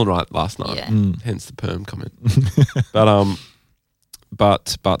 They were falling right last night. Yeah. Hence the perm comment.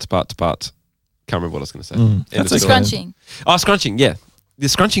 but can't remember what I was going to say. End That's of okay. story. Scrunching. Oh, scrunching. Yeah, the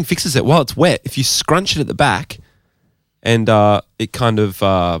scrunching fixes it while it's wet. If you scrunch it at the back, and it kind of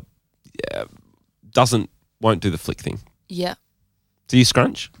won't do the flick thing. Yeah. Do you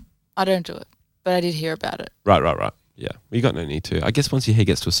scrunch? I don't do it, but I did hear about it. Right. Yeah, well, you got no need to. I guess once your hair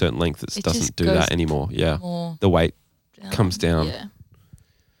gets to a certain length, it It doesn't just do goes that anymore. Yeah, More the weight down. comes down. Yeah.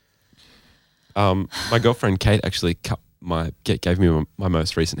 My girlfriend Kate actually gave me my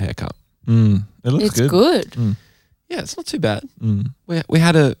most recent haircut. It looks It's good. good. Yeah, it's not too bad. Mm. We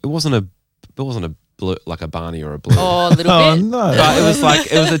had it wasn't a blue like a Barney or a blue. Oh, a little Oh bit. no! But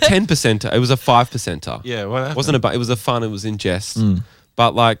it was a 10%. It was a 5%. yeah, what happened? It wasn't it was a fun. It was in jest. Mm.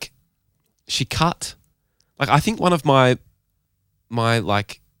 But like, she cut. Like, I think one of my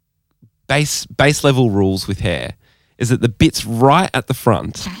like base level rules with hair is that the bits right at the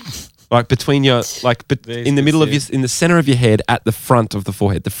front, like between your in the middle of your in the center of your head at the front of the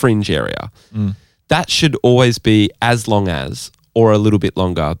forehead, the fringe area, that should always be as long as or a little bit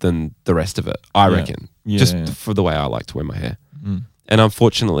longer than the rest of it. I Yeah. reckon, Yeah, just yeah. for the way I like to wear my hair. And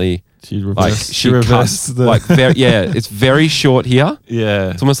unfortunately, She like reversed. she reversed cuts the like it's very short here.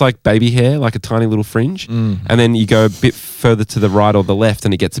 yeah. It's almost like baby hair, like a tiny little fringe. And then you go a bit further to the right or the left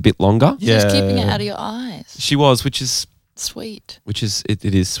and it gets a bit longer. Yeah. Just keeping it out of your eyes. She was, which is Sweet. it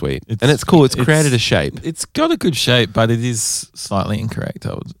is sweet. And it's cool. It's created a shape. It's got a good shape, but it is slightly incorrect.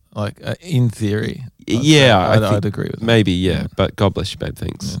 I would in theory. Yeah, I think I'd agree with that. Maybe, yeah. But God bless you, babe.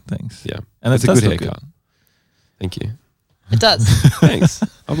 Thanks. Yeah, thanks. Yeah. And it's it a does good look haircut. Thank you. It does. Thanks.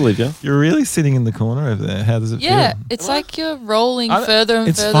 I believe you. You're really sitting in the corner over there. How does it Yeah. feel? It's like you're rolling I- further and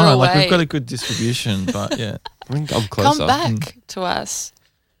It's further fine. away. Like we've got a good distribution, but yeah. I think I'm closer. Come back to us.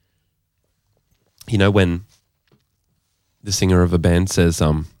 You know when the singer of a band says,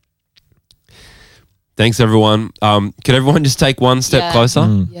 thanks everyone. Could everyone just take one step Yeah. closer?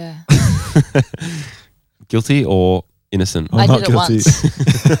 Mm. Yeah. Guilty or innocent? I'm I not did it guilty.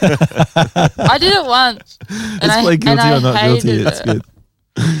 once. I did it once. Let's play guilty or not guilty. hated It's it. good.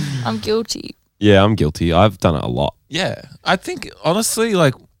 I'm guilty. Yeah, I'm guilty. I've done it a lot. Yeah, I think honestly,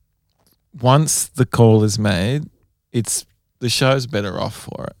 like once the call is made, the show's better off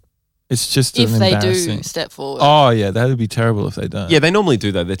for it. It's just If an they embarrassing. do step forward. Oh yeah, that would be terrible if they don't. Yeah, they normally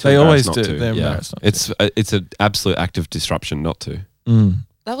do that. They're too They always embarrassed do. not to. They're Yeah. embarrassed not to. It's an absolute act of disruption not to.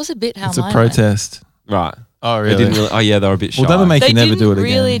 That was a bit how It's a mine went. protest. Right. Oh They really? didn't really. Oh yeah, they were a bit shy. Well, that'll make They you never didn't do it again.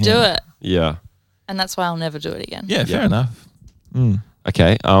 really do yeah. it. Yeah. And that's why I'll never do it again. Yeah, fair Yeah. enough. Mm.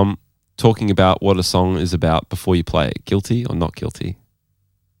 Okay. Talking about what a song is about before you play it. Guilty or not guilty?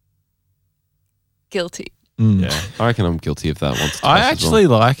 Guilty. Mm. Yeah. I reckon I'm guilty of that once. or I twice as actually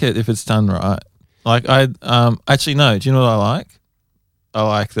like it if it's done right. Like actually no. Do you know what I like? I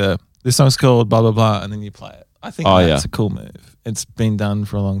like this song's called blah blah blah, and then you play it. I think Oh, that's yeah. a cool move. It's been done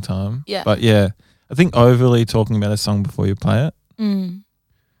for a long time. Yeah. But yeah, I think overly talking about a song before you play it, Mm.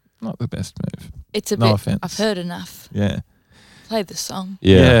 not the best move. It's a No bit. offense. I've heard enough. Yeah. Play the song.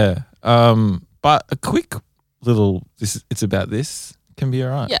 well. Yeah. But a quick little it's about this can be all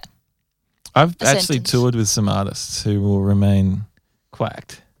right. Yeah. I've A actually sentence. toured with some artists who will remain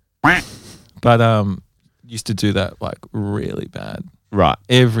quacked. But used to do that like really bad. Right.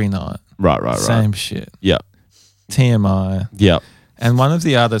 Every night. Right. Same shit. Yeah. TMI. Yeah. And one of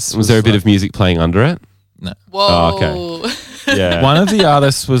the artists Was there a bit like, of music playing under it? Whoa. okay. Yeah. one of the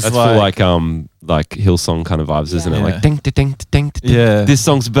artists was That's like, for like Hillsong kind of vibes, isn't it? Yeah. Like ding ding ding ding. ding. Yeah. This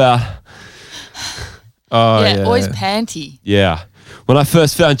song's about. oh yeah, yeah, always panty. Yeah. When I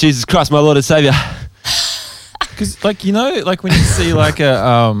first found Jesus Christ, my Lord and Savior. because like like when you see like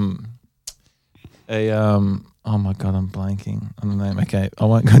oh my god, I'm blanking on the name. Okay, I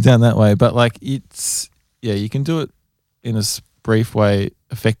won't go down that way, but like you can do it in a brief way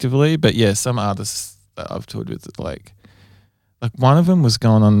effectively, but yeah, some artists that I've toured with like one of them was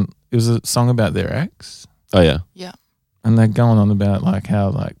going on. It was a song about their ex, Oh yeah. Yeah. and they're going on about like how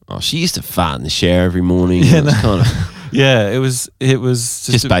like Oh, she used to fart in the shower every morning. Yeah, It was no. kind of yeah, it was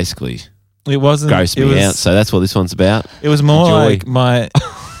just basically it wasn't gross it me was, out. So that's what this one's about. It was more Enjoy. like my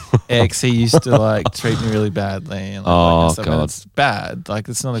ex. He used to like treat me really badly. And, like, Oh, and stuff, and God. it's bad. Like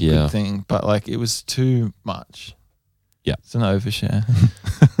it's not a Yeah. good thing, but like it was too much. Yeah. It's an overshare.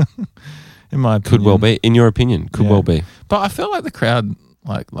 In my opinion. Could well be, in your opinion, could Yeah. well be. But I felt like the crowd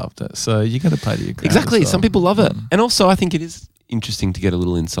like loved it. So you got to play to your crowd. Exactly. as well. Some people love it. Mm. And also, I think it is interesting to get a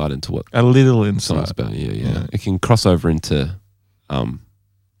little insight into what A little the song's insight. about. Yeah. Yeah. It can cross over into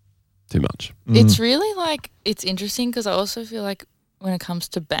too much. It's really like, it's interesting because I also feel like when it comes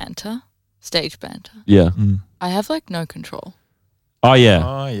to banter, stage banter, Yeah. I have like no control. Oh, yeah.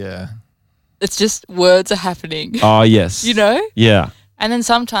 Oh yeah. It's just words are happening, Oh, yes. you know? Yeah. And then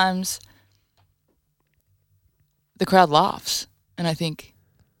sometimes the crowd laughs and I think,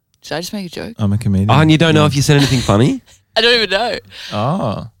 should I just make a joke? I'm a comedian. Oh, and you don't know if you said anything funny? I don't even know.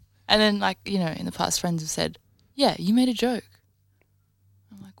 Oh. And then like, you know, in the past friends have said, yeah, you made a joke.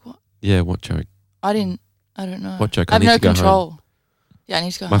 I'm like, what? Yeah, what joke? I don't know. What joke? I have need no to go home. control. Yeah, I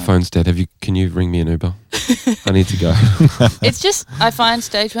need to go My home. phone's dead. Can you ring me an Uber? I need to go. It's just, I find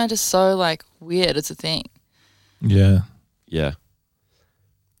stage banter so like weird. It's a thing. Yeah. Yeah.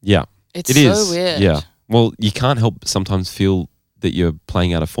 Yeah. It's It so is. weird. Yeah. Well, you can't help but sometimes feel that you're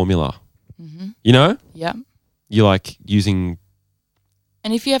playing out a formula. Mm-hmm. You know? Yeah. You're like using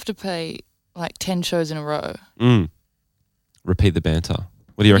And if you have to play like 10 shows in a row, repeat the banter.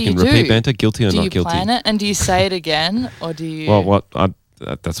 What do you What do reckon? you Repeat do? banter? Guilty or do not you guilty? plan it and do you say it again or do you? Well, what?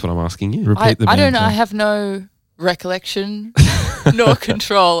 That's what I'm asking you. Repeat the I don't know. banter. I have no recollection nor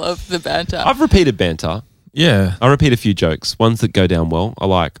control of the banter. I've repeated banter. Yeah. I repeat a few jokes, ones that go down well. I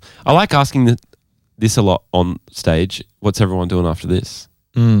like asking this a lot on stage. What's everyone doing after this?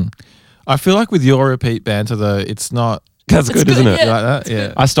 I feel like with your repeat banter though, it's not. That's It's good, good, isn't it? You yeah. like that?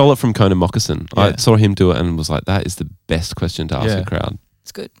 Yeah. I stole it from Conan Moccasin. I Yeah. saw him do it and was like, that is the best question to ask Yeah. a crowd.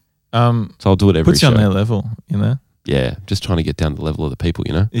 It's good. So I'll do it every Puts you show. on their level, you know? Yeah, just trying to get down to the level of the people,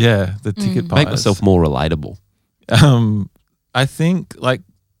 you know? Yeah. The ticket buyers. Make myself more relatable. I think like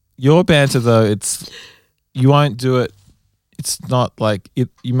your banter though, you won't do it. It's not like it.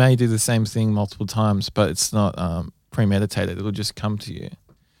 You may do the same thing multiple times, but it's not premeditated. It'll just come to you.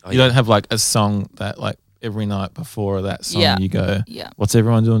 You don't have like a song that like every night before that song Yeah. you go, Yeah. what's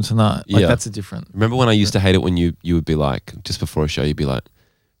everyone doing tonight? Like Yeah. that's a different. Remember when I used to hate it when you would be like, just before a show, you'd be like,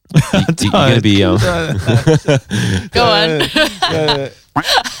 you're going to be, Go on.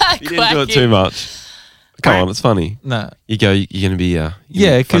 you didn't do it too much. Come on, it's funny. No. You go, you're going to be, Yeah,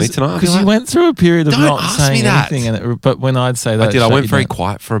 funny because tonight. I'd be you like, went through a period of Don't not ask saying me that. anything, but when I'd say that, I did. I shut went you very down.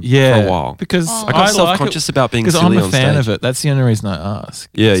 quiet for Yeah, a while. because Oh. I got like self-conscious about being because silly I'm a on fan stage. of it. That's the only reason I ask.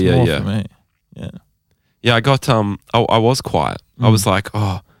 Yeah, It's yeah, more yeah. For me. Yeah. Yeah, I got, I was quiet. I was like,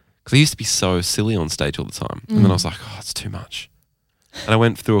 because I used to be so silly on stage all the time. And then I was like, oh, it's too much. And I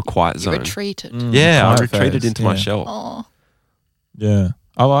went through a quiet You zone. retreated. Yeah, I Quiet retreated phase, into my yeah. shell. Oh. Yeah,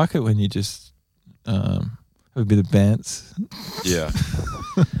 I like it when you just have a bit of bants. Yeah.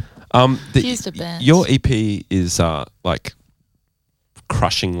 Used to bands. Your EP is like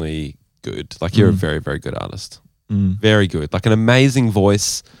crushingly good. Like you're a very, very good artist. Very good. Like an amazing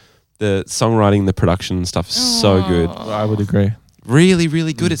voice. The songwriting, the production and stuff is so good. I would agree. Really,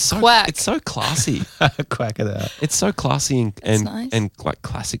 really good. It's so Quack. it's so classy. Quack it out. It's so classy and That's nice. and like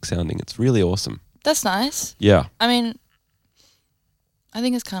classic sounding. It's really awesome. That's nice. Yeah. I mean, I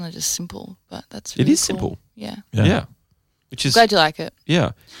think it's kind of just simple, but that's It really is cool. simple. Yeah. Yeah. Which is Glad you like it.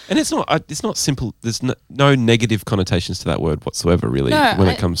 yeah. And it's not simple. There's no negative connotations to that word whatsoever really No, when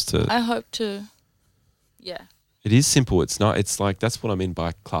it comes to I hope to. Yeah. it is simple. It's not it's like that's what I mean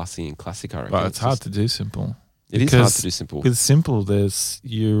by classy and classic, I reckon. But it's hard just- to do simple. It is hard because to do simple. With simple,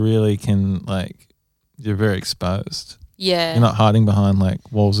 you really can you're very exposed. Yeah. You're not hiding behind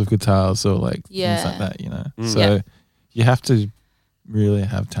like walls of guitars or like things Yeah. like that, you know. Mm. So Yeah. you have to really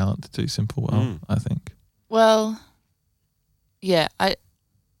have talent to do simple well, Mm. I think. Well, yeah, I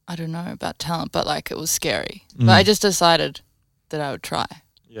don't know about talent, but like it was scary. Mm. But I just decided that I would try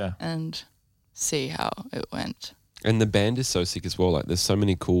Yeah. and see how it went. And the band is so sick as well. Like there's so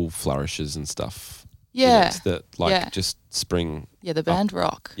many cool flourishes and stuff. in Yeah. it that like Yeah. just spring. Yeah, the band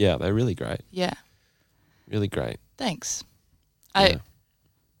rock. Yeah, they're really great. Yeah. Really great. Thanks. Yeah. I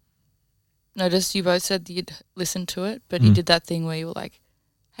noticed you both said you'd listen to it, but you did that thing where you were like,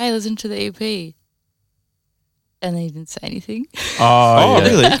 hey, listen to the EP. And then you didn't say anything. Oh, yeah.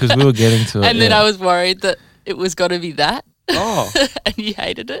 really? Because we were getting to it. And then I was worried that it was going to be that. Oh. And you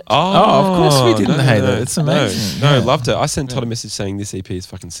hated it. Oh, of course we didn't hate it. It's no, amazing. No, Yeah. loved it. I sent Todd a message saying this EP is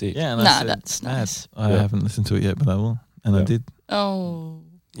fucking sick. Yeah, and Nah, I said, that's "Mad." nice. I Yeah. haven't listened to it yet, but I will. And I Yeah. did. Oh,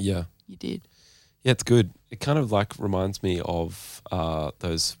 Yeah. you did. Yeah, it's good. It kind of like reminds me of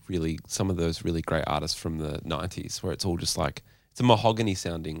some of those really great artists from the 90s where it's all just like, it's a mahogany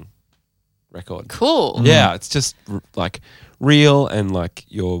sounding record. Cool. Yeah, it's just like real and like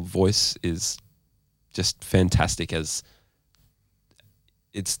your voice is just fantastic as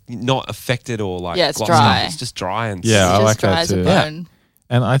it's not affected or like Yeah, it's glossed dry. up. It's just dry and Yeah, I It's like just dry that as a too. Yeah. bone.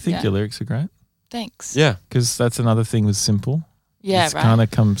 And I think Yeah. your lyrics are great Thanks. Yeah. because that's another thing with Simple. Yeah, It right. kind of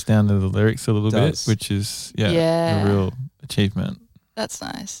comes down to the lyrics a little bit, Does. which is Yeah. a real achievement. That's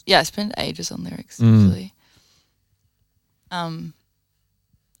nice. Yeah, I spend ages on lyrics Mm. usually. And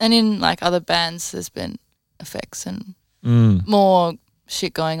in like other bands, there's been effects and more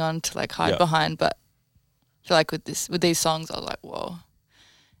shit going on to like hide Yeah. behind. But I feel like with these songs, I was like, whoa,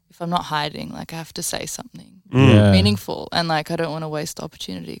 if I'm not hiding, like I have to say something Mm. Yeah. meaningful, and like I don't want to waste the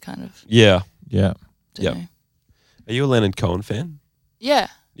opportunity. Kind of. Yeah. Yeah. Don't Yep. know. Are you a Leonard Cohen fan? Yeah.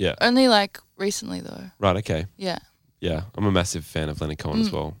 Yeah. Only like recently though. Right. Okay. Yeah. Yeah. I'm a massive fan of Leonard Cohen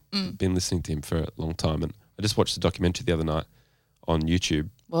as well. Mm. Been listening to him for a long time, and I just watched the documentary the other night on YouTube,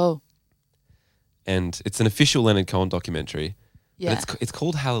 Whoa. and it's an official Leonard Cohen documentary. Yeah. But it's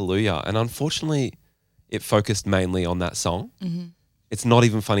called Hallelujah, and unfortunately, it focused mainly on that song. Mm-hmm. It's not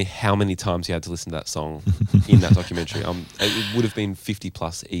even funny how many times you had to listen to that song in that documentary. It would have been 50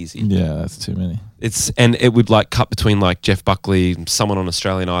 plus easy. Yeah, that's too many. And it would like cut between like Jeff Buckley, someone on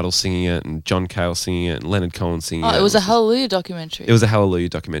Australian Idol singing it, and John Cale singing it, and Leonard Cohen singing it. Oh, it was a Hallelujah documentary. It was a Hallelujah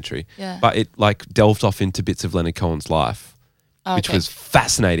documentary. Yeah. But it like delved off into bits of Leonard Cohen's life, Oh, which okay. was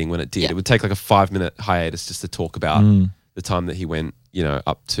fascinating when it did. Yeah. It would take like a 5-minute hiatus just to talk about the time that he went,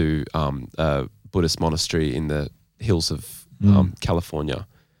 up to a Buddhist monastery in the hills of California,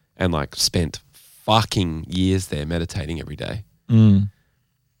 and like spent fucking years there meditating every day.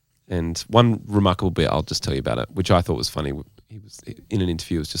 And one remarkable bit, I'll just tell you about it, which I thought was funny. He was in an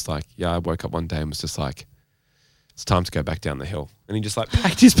interview, was just like, I woke up one day and was just like, it's time to go back down the hill. And he just like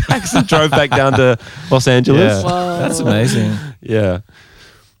packed his bags and drove back down to Los Angeles. Yeah. Whoa. That's amazing. Yeah.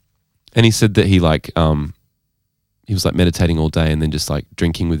 And he said that he was like meditating all day and then just like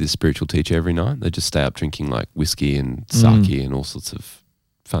drinking with his spiritual teacher every night. They just stay up drinking like whiskey and sake and all sorts of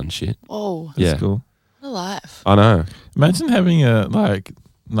fun shit. Whoa. That's Yeah. cool. What a life. I know. Imagine having a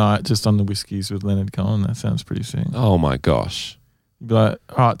night just on the whiskeys with Leonard Cohen. That sounds pretty sick. Oh my gosh. You'd be like,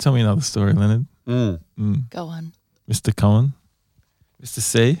 all right, tell me another story, Leonard. Go on. Mr. Cohen. Mr.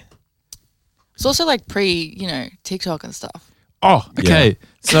 C. It's also like TikTok and stuff. Oh, okay.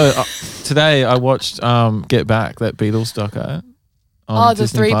 So today I watched Get Back, that Beatles doco. The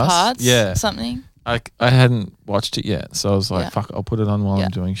Disney 3 Plus. parts? Yeah. Something? I hadn't watched it yet. So I was like, Yeah. fuck, I'll put it on while Yeah.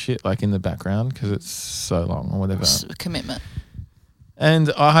 I'm doing shit, like in the background, because it's so long or whatever. It's a commitment.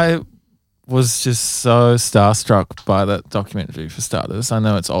 And I was just so starstruck by that documentary for starters. I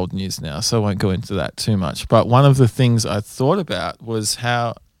know it's old news now, so I won't go into that too much. But one of the things I thought about was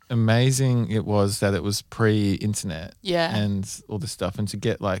how amazing it was that it was pre-internet Yeah. and all this stuff. And to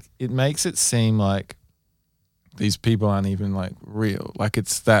get it makes it seem like these people aren't even real. Like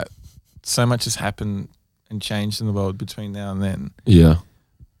it's that so much has happened and changed in the world between now and then. Yeah.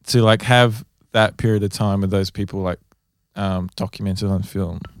 To have that period of time with those people documented on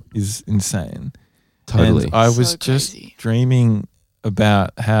film is insane. Totally. And I was So just crazy. dreaming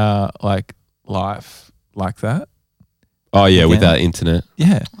about how life like that. Oh yeah, Again. without internet.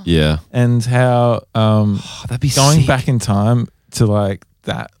 Yeah. Yeah. And how Oh, that'd be going sick. back in time to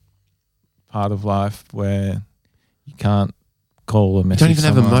that part of life where you can't call a You message. don't even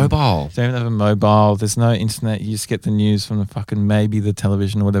have a someone. mobile. You don't even have a mobile. There's no internet. You just get the news from maybe the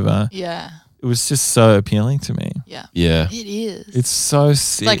television or whatever. Yeah. It was just so appealing to me. Yeah. Yeah. It is. It's so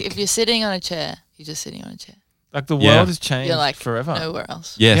sick. like if you're sitting on a chair, you're just sitting on a chair. the Yeah. world has changed You're like forever. nowhere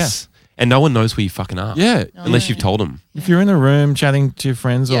else. Yes. And no one knows where you fucking are. Yeah. No, Unless no, you've no. told them. If you're in a room chatting to your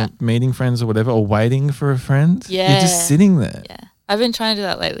friends Yeah. or meeting friends or whatever, or waiting for a friend, you're Yeah. just sitting there. Yeah. I've been trying to do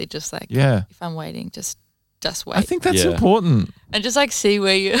that lately, just Yeah. if I'm waiting, just wait. I think that's Yeah. important. and just see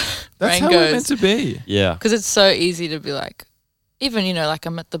where your That's brain how we're meant goes. to be. Yeah. Because it's so easy to be even,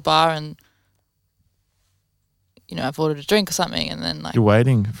 I'm at the bar and, I've ordered a drink or something and then You're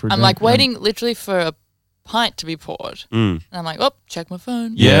waiting for a I'm drink. waiting literally for a pint to be poured. Mm. And I'm oh, check my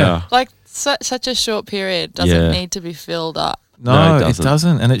phone. Yeah. Such a short period doesn't Yeah. need to be filled up. No, No, it it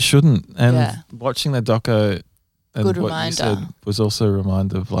doesn't, and it shouldn't. And Yeah. watching the doco and Good what reminder. you said was also a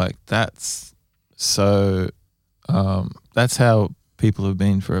reminder of that's so that's how people have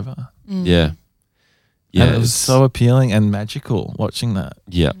been forever. Mm. Yeah. Yeah. And it was it's- so appealing and magical watching that.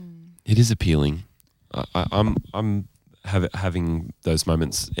 Yeah. Mm. It is appealing. I'm having those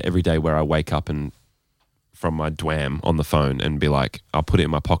moments every day where I wake up and from my dwam on the phone and be I'll put it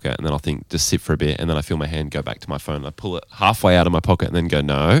in my pocket and then I'll think, just sit for a bit, and then I feel my hand go back to my phone. I pull it halfway out of my pocket and then go,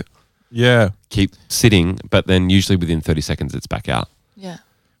 no, Yeah. keep sitting. But then usually within 30 seconds it's back out. Yeah.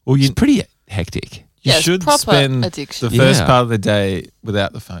 Well, It's pretty hectic. you Yeah, it's should proper spend addiction. the first Yeah. part of the day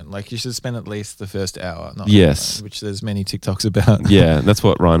without the phone. You should spend at least the first hour. Not on the Yes. phone, which there's many TikToks about. Yeah, that's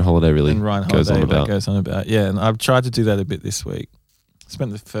what Ryan Holiday really and Ryan goes Holiday on about. goes on about. Yeah, and I've tried to do that a bit this week.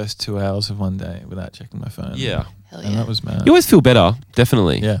 spent the first 2 hours of one day without checking my phone. Yeah. Hell And yeah. that was mad. You always feel better,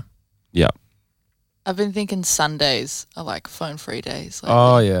 definitely. Yeah. Yeah. I've been thinking Sundays are like phone-free days. Lately.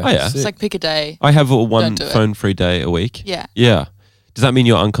 Oh, yeah. Oh, yeah. Sick. It's like pick a day. I have a one do it. phone-free day a week. Yeah. Yeah. Does that mean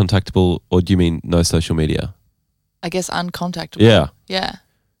you're uncontactable, or do you mean no social media? I guess uncontactable. Yeah. Yeah.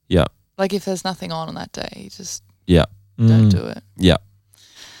 Yeah. Like if there's nothing on that day, you just Yeah. don't do it. Yeah.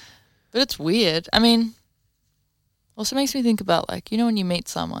 But it's weird. I mean, also makes me think about like, you know, when you meet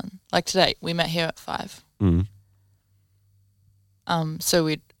someone, like today, we met here at 5. Mm. So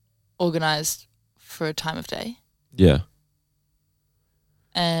we'd organised for a time of day. Yeah.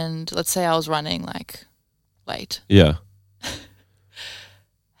 And let's say I was running like late. Yeah.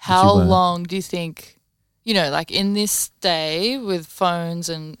 How were? long do you think, you know, like in this day with phones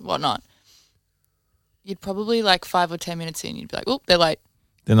and whatnot, you'd probably like 5 or 10 minutes in, you'd be like, oh, they're late.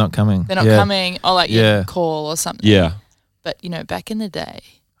 They're not coming. They're not Yeah. coming. Or like Yeah. you call or something. Yeah. But, you know, back in the day,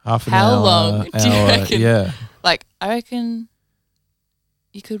 Half an How hour. long do you hour, reckon? Yeah. like I reckon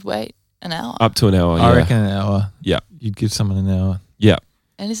you could wait an hour. Up to an hour. I Yeah. reckon an hour. Yeah. You'd give someone an hour. Yeah.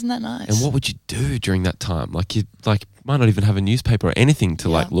 And isn't that nice? And what would you do during that time? Like you might not even have a newspaper or anything to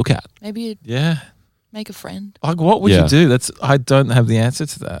Yeah. like look at. Maybe you'd Yeah. make a friend. Like, what would Yeah. you do? I don't have the answer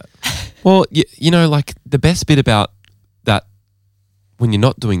to that. Well, you know, like the best bit about that when you're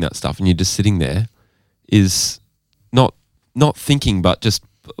not doing that stuff and you're just sitting there is not thinking, but just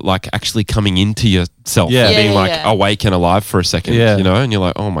like actually coming into yourself Yeah. and Yeah, being yeah, like yeah. awake and alive for a second, Yeah. you know, and you're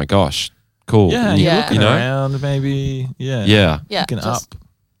like, oh my gosh, cool. Yeah. And you- You're Yeah. looking you know? around, maybe. Yeah. Yeah. Yeah. Looking Just up.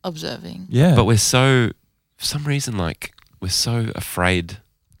 observing Yeah. But we're so, for some reason, like we're so afraid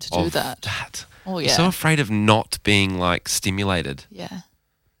to do of that. Oh We're yeah. so afraid of not being like stimulated. Yeah.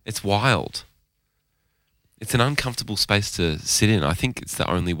 It's wild. It's an uncomfortable space to sit in. I think it's the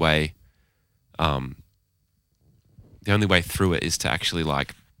only way through it is to actually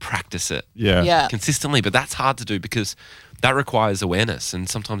like practice it yeah. Yeah. consistently. But that's hard to do because that requires awareness, and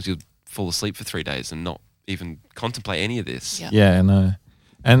sometimes you'll fall asleep for 3 days and not even contemplate any of this. Yeah. Yeah, I know.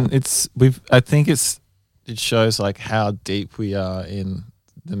 And I think it shows like how deep we are in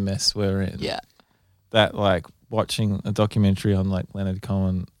the mess we're in. Yeah. That like watching a documentary on like Leonard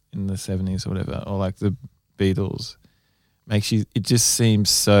Cohen in the 70s or whatever, or like the Beatles it just seems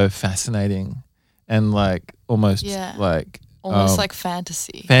so fascinating and like almost Yeah. like Almost like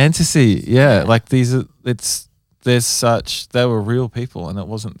fantasy. fantasy. Yeah. Yeah. Like they were real people, and it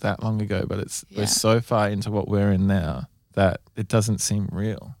wasn't that long ago, but Yeah. we're so far into what we're in now that it doesn't seem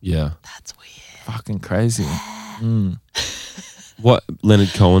real. Yeah. That's weird. Fucking crazy. Mm. What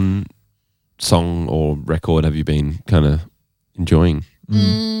Leonard Cohen song or record have you been kind of enjoying?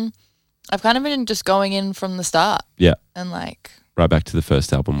 I've kind of been just going in from the start. Yeah. And like, Right back to the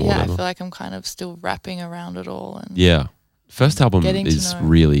first album or yeah, I whatever. feel like I'm kind of still wrapping around it all. And Yeah. First album Getting to is know.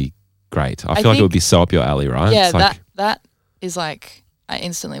 really great. I I feel like it would think- be so up your alley, right? yeah, It's like, that is like, I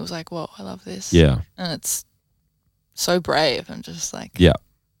instantly was like, whoa, I love this. yeah. And it's so brave. I'm just like, Yeah.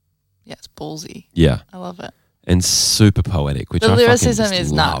 yeah, it's ballsy. Yeah. I love it. And super poetic, which The I fucking lyricism just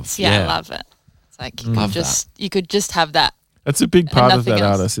is love. nuts. Yeah, I love it. It's like Love you could just have that. That's a big part of nothing that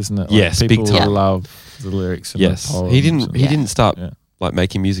else. artist, isn't it? Like Yes, big people time. love the lyrics. And Yes. the poems He didn't and- he didn't start Yeah. like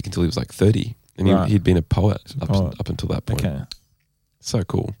making music until he was like 30. And Right. he'd been a poet, He's a poet. up until that point. Okay. So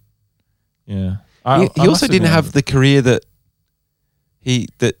cool. Yeah. He also didn't have the career that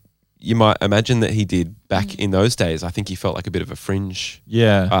you might imagine that he did back in those days. I think he felt like a bit of a fringe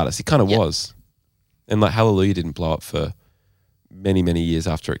Yeah. artist. He kind of Yeah. was. And like Hallelujah didn't blow up for many, many years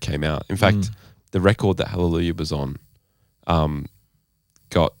after it came out. In fact, the record that Hallelujah was on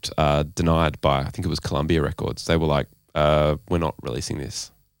got denied by, I think it was Columbia Records. They were like, we're not releasing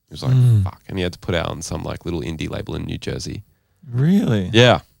this. It was like, fuck. And he had to put it out on some like little indie label in New Jersey. Really?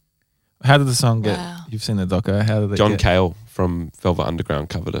 Yeah. How did the song get? Wow. You've seen the doco. How did it John get? Cale from Velvet Underground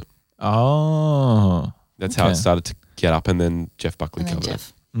covered it. Oh. That's how Okay. it started to get up. And then Jeff Buckley And then covered it.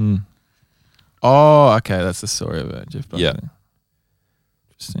 Jeff. Mm. Oh, okay. That's the story of it. Jeff Buckley. Yeah.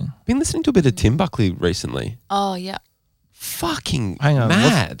 Interesting. Been listening to a bit of Tim Buckley recently. Oh, yeah. Fucking Hang on.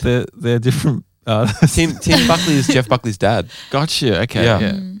 mad. They're different artists. Tim Buckley is Jeff Buckley's dad. Gotcha. Okay. Yeah.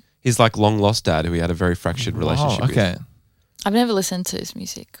 Yeah. He's like long lost dad who he had a very fractured relationship Oh, okay. with. I've never listened to his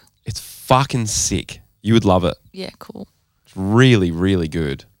music. It's fucking sick. You would love it. Yeah, cool. It's really, really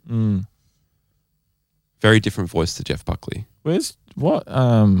good. Mm. Very different voice to Jeff Buckley. Where's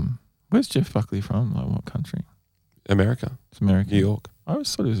Jeff Buckley from? Like what country? America. It's American. New York. I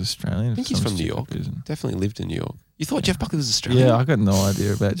always thought he was Australian. I think for he's some from New stupid York. reason. Definitely lived in New York. You thought Jeff Buckley was Australian? Yeah, I got no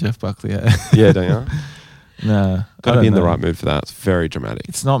idea about Jeff Buckley. Yeah, don't you? Nah. Got to be in the right mood for that. It's very dramatic.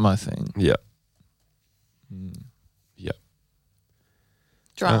 It's not my thing. Yeah. Mm. Yeah.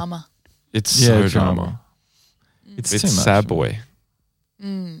 Drama. It's so drama. It's It's too much. sad boy.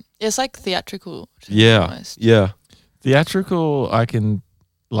 It's like theatrical. to me Yeah. almost. Yeah. Theatrical, I can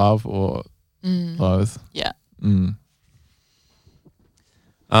love or loathe. Yeah. Mm.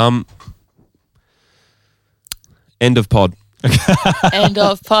 End of pod. End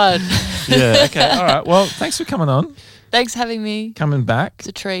of pod. Yeah. Okay. All right. Well, thanks for coming on. Thanks for having me. Coming back. It's a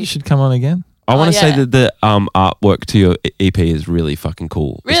You treat. should come on again. I want to say yeah. that the artwork to your EP is really fucking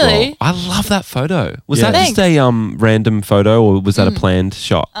cool. as Really? well. I love that photo. Was Yeah. that just a random photo or was that a planned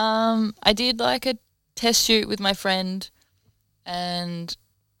shot? I did like a test shoot with my friend, and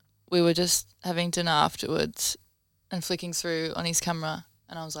we were just having dinner afterwards and flicking through on his camera,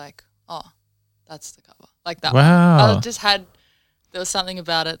 and I was like, "Oh, that's the cover." Like that. Wow. I just had there was something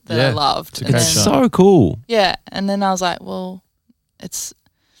about it that Yeah, I loved. it's a And great It's then- shot. so cool. Yeah, and then I was like, well, it's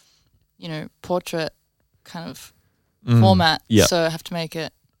portrait kind of format, Yeah. so I have to make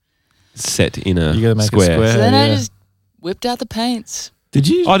it. Set in a You gotta make square. a square. So then I yeah. just whipped out the paints. Did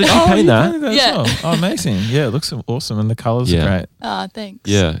you? Oh, did you paint that? painted as Yeah. well? Oh, amazing. Yeah, it looks awesome, and the colours Yeah. are great. Ah, thanks.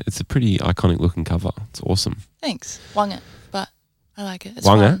 Yeah, it's a pretty iconic looking cover. It's awesome. Thanks. Wung it, but I like it. It's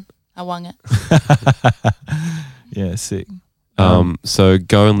Wung it? fun. I wung it. Yeah, sick. So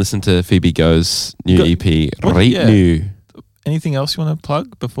go and listen to Phoebe Go's new Go- EP, what- right yeah. new. Anything else you want to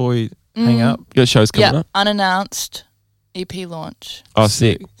plug before we hang up? You got shows coming Yeah, up? unannounced EP launch, Oh,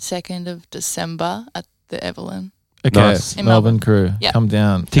 sick. 2nd of December at the Evelyn. Okay, Nice. In Melbourne Melbourne. crew, Yep. come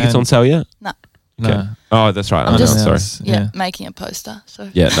down. Tickets And- on sale yet? No. Okay. No. Oh, that's right. I'm I know, just- sorry. Yeah, making a poster. So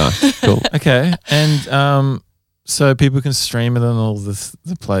Yeah, nice. Cool. Okay, and so people can stream it on all the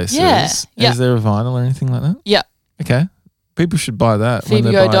places. Yeah, yeah. Is there a vinyl or anything like that? Yeah. Okay. People should buy that. when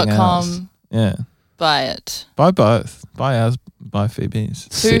they're buying ours. Phoebego.com. Yeah. Buy it. Buy both. Buy ours. Buy Phoebe's.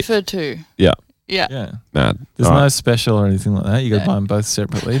 2 Sick. for 2. Yeah, Yeah. Yeah. mad. There's All no right. special or anything like that. You got to No. buy them both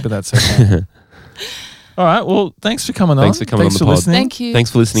separately, but that's okay. All right. Well, thanks for coming on. Thanks for coming on the pod. listening. Thank you. Thanks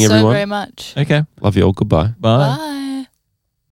for listening, so everyone. very much. Okay. Love you all. Goodbye. Bye. Bye.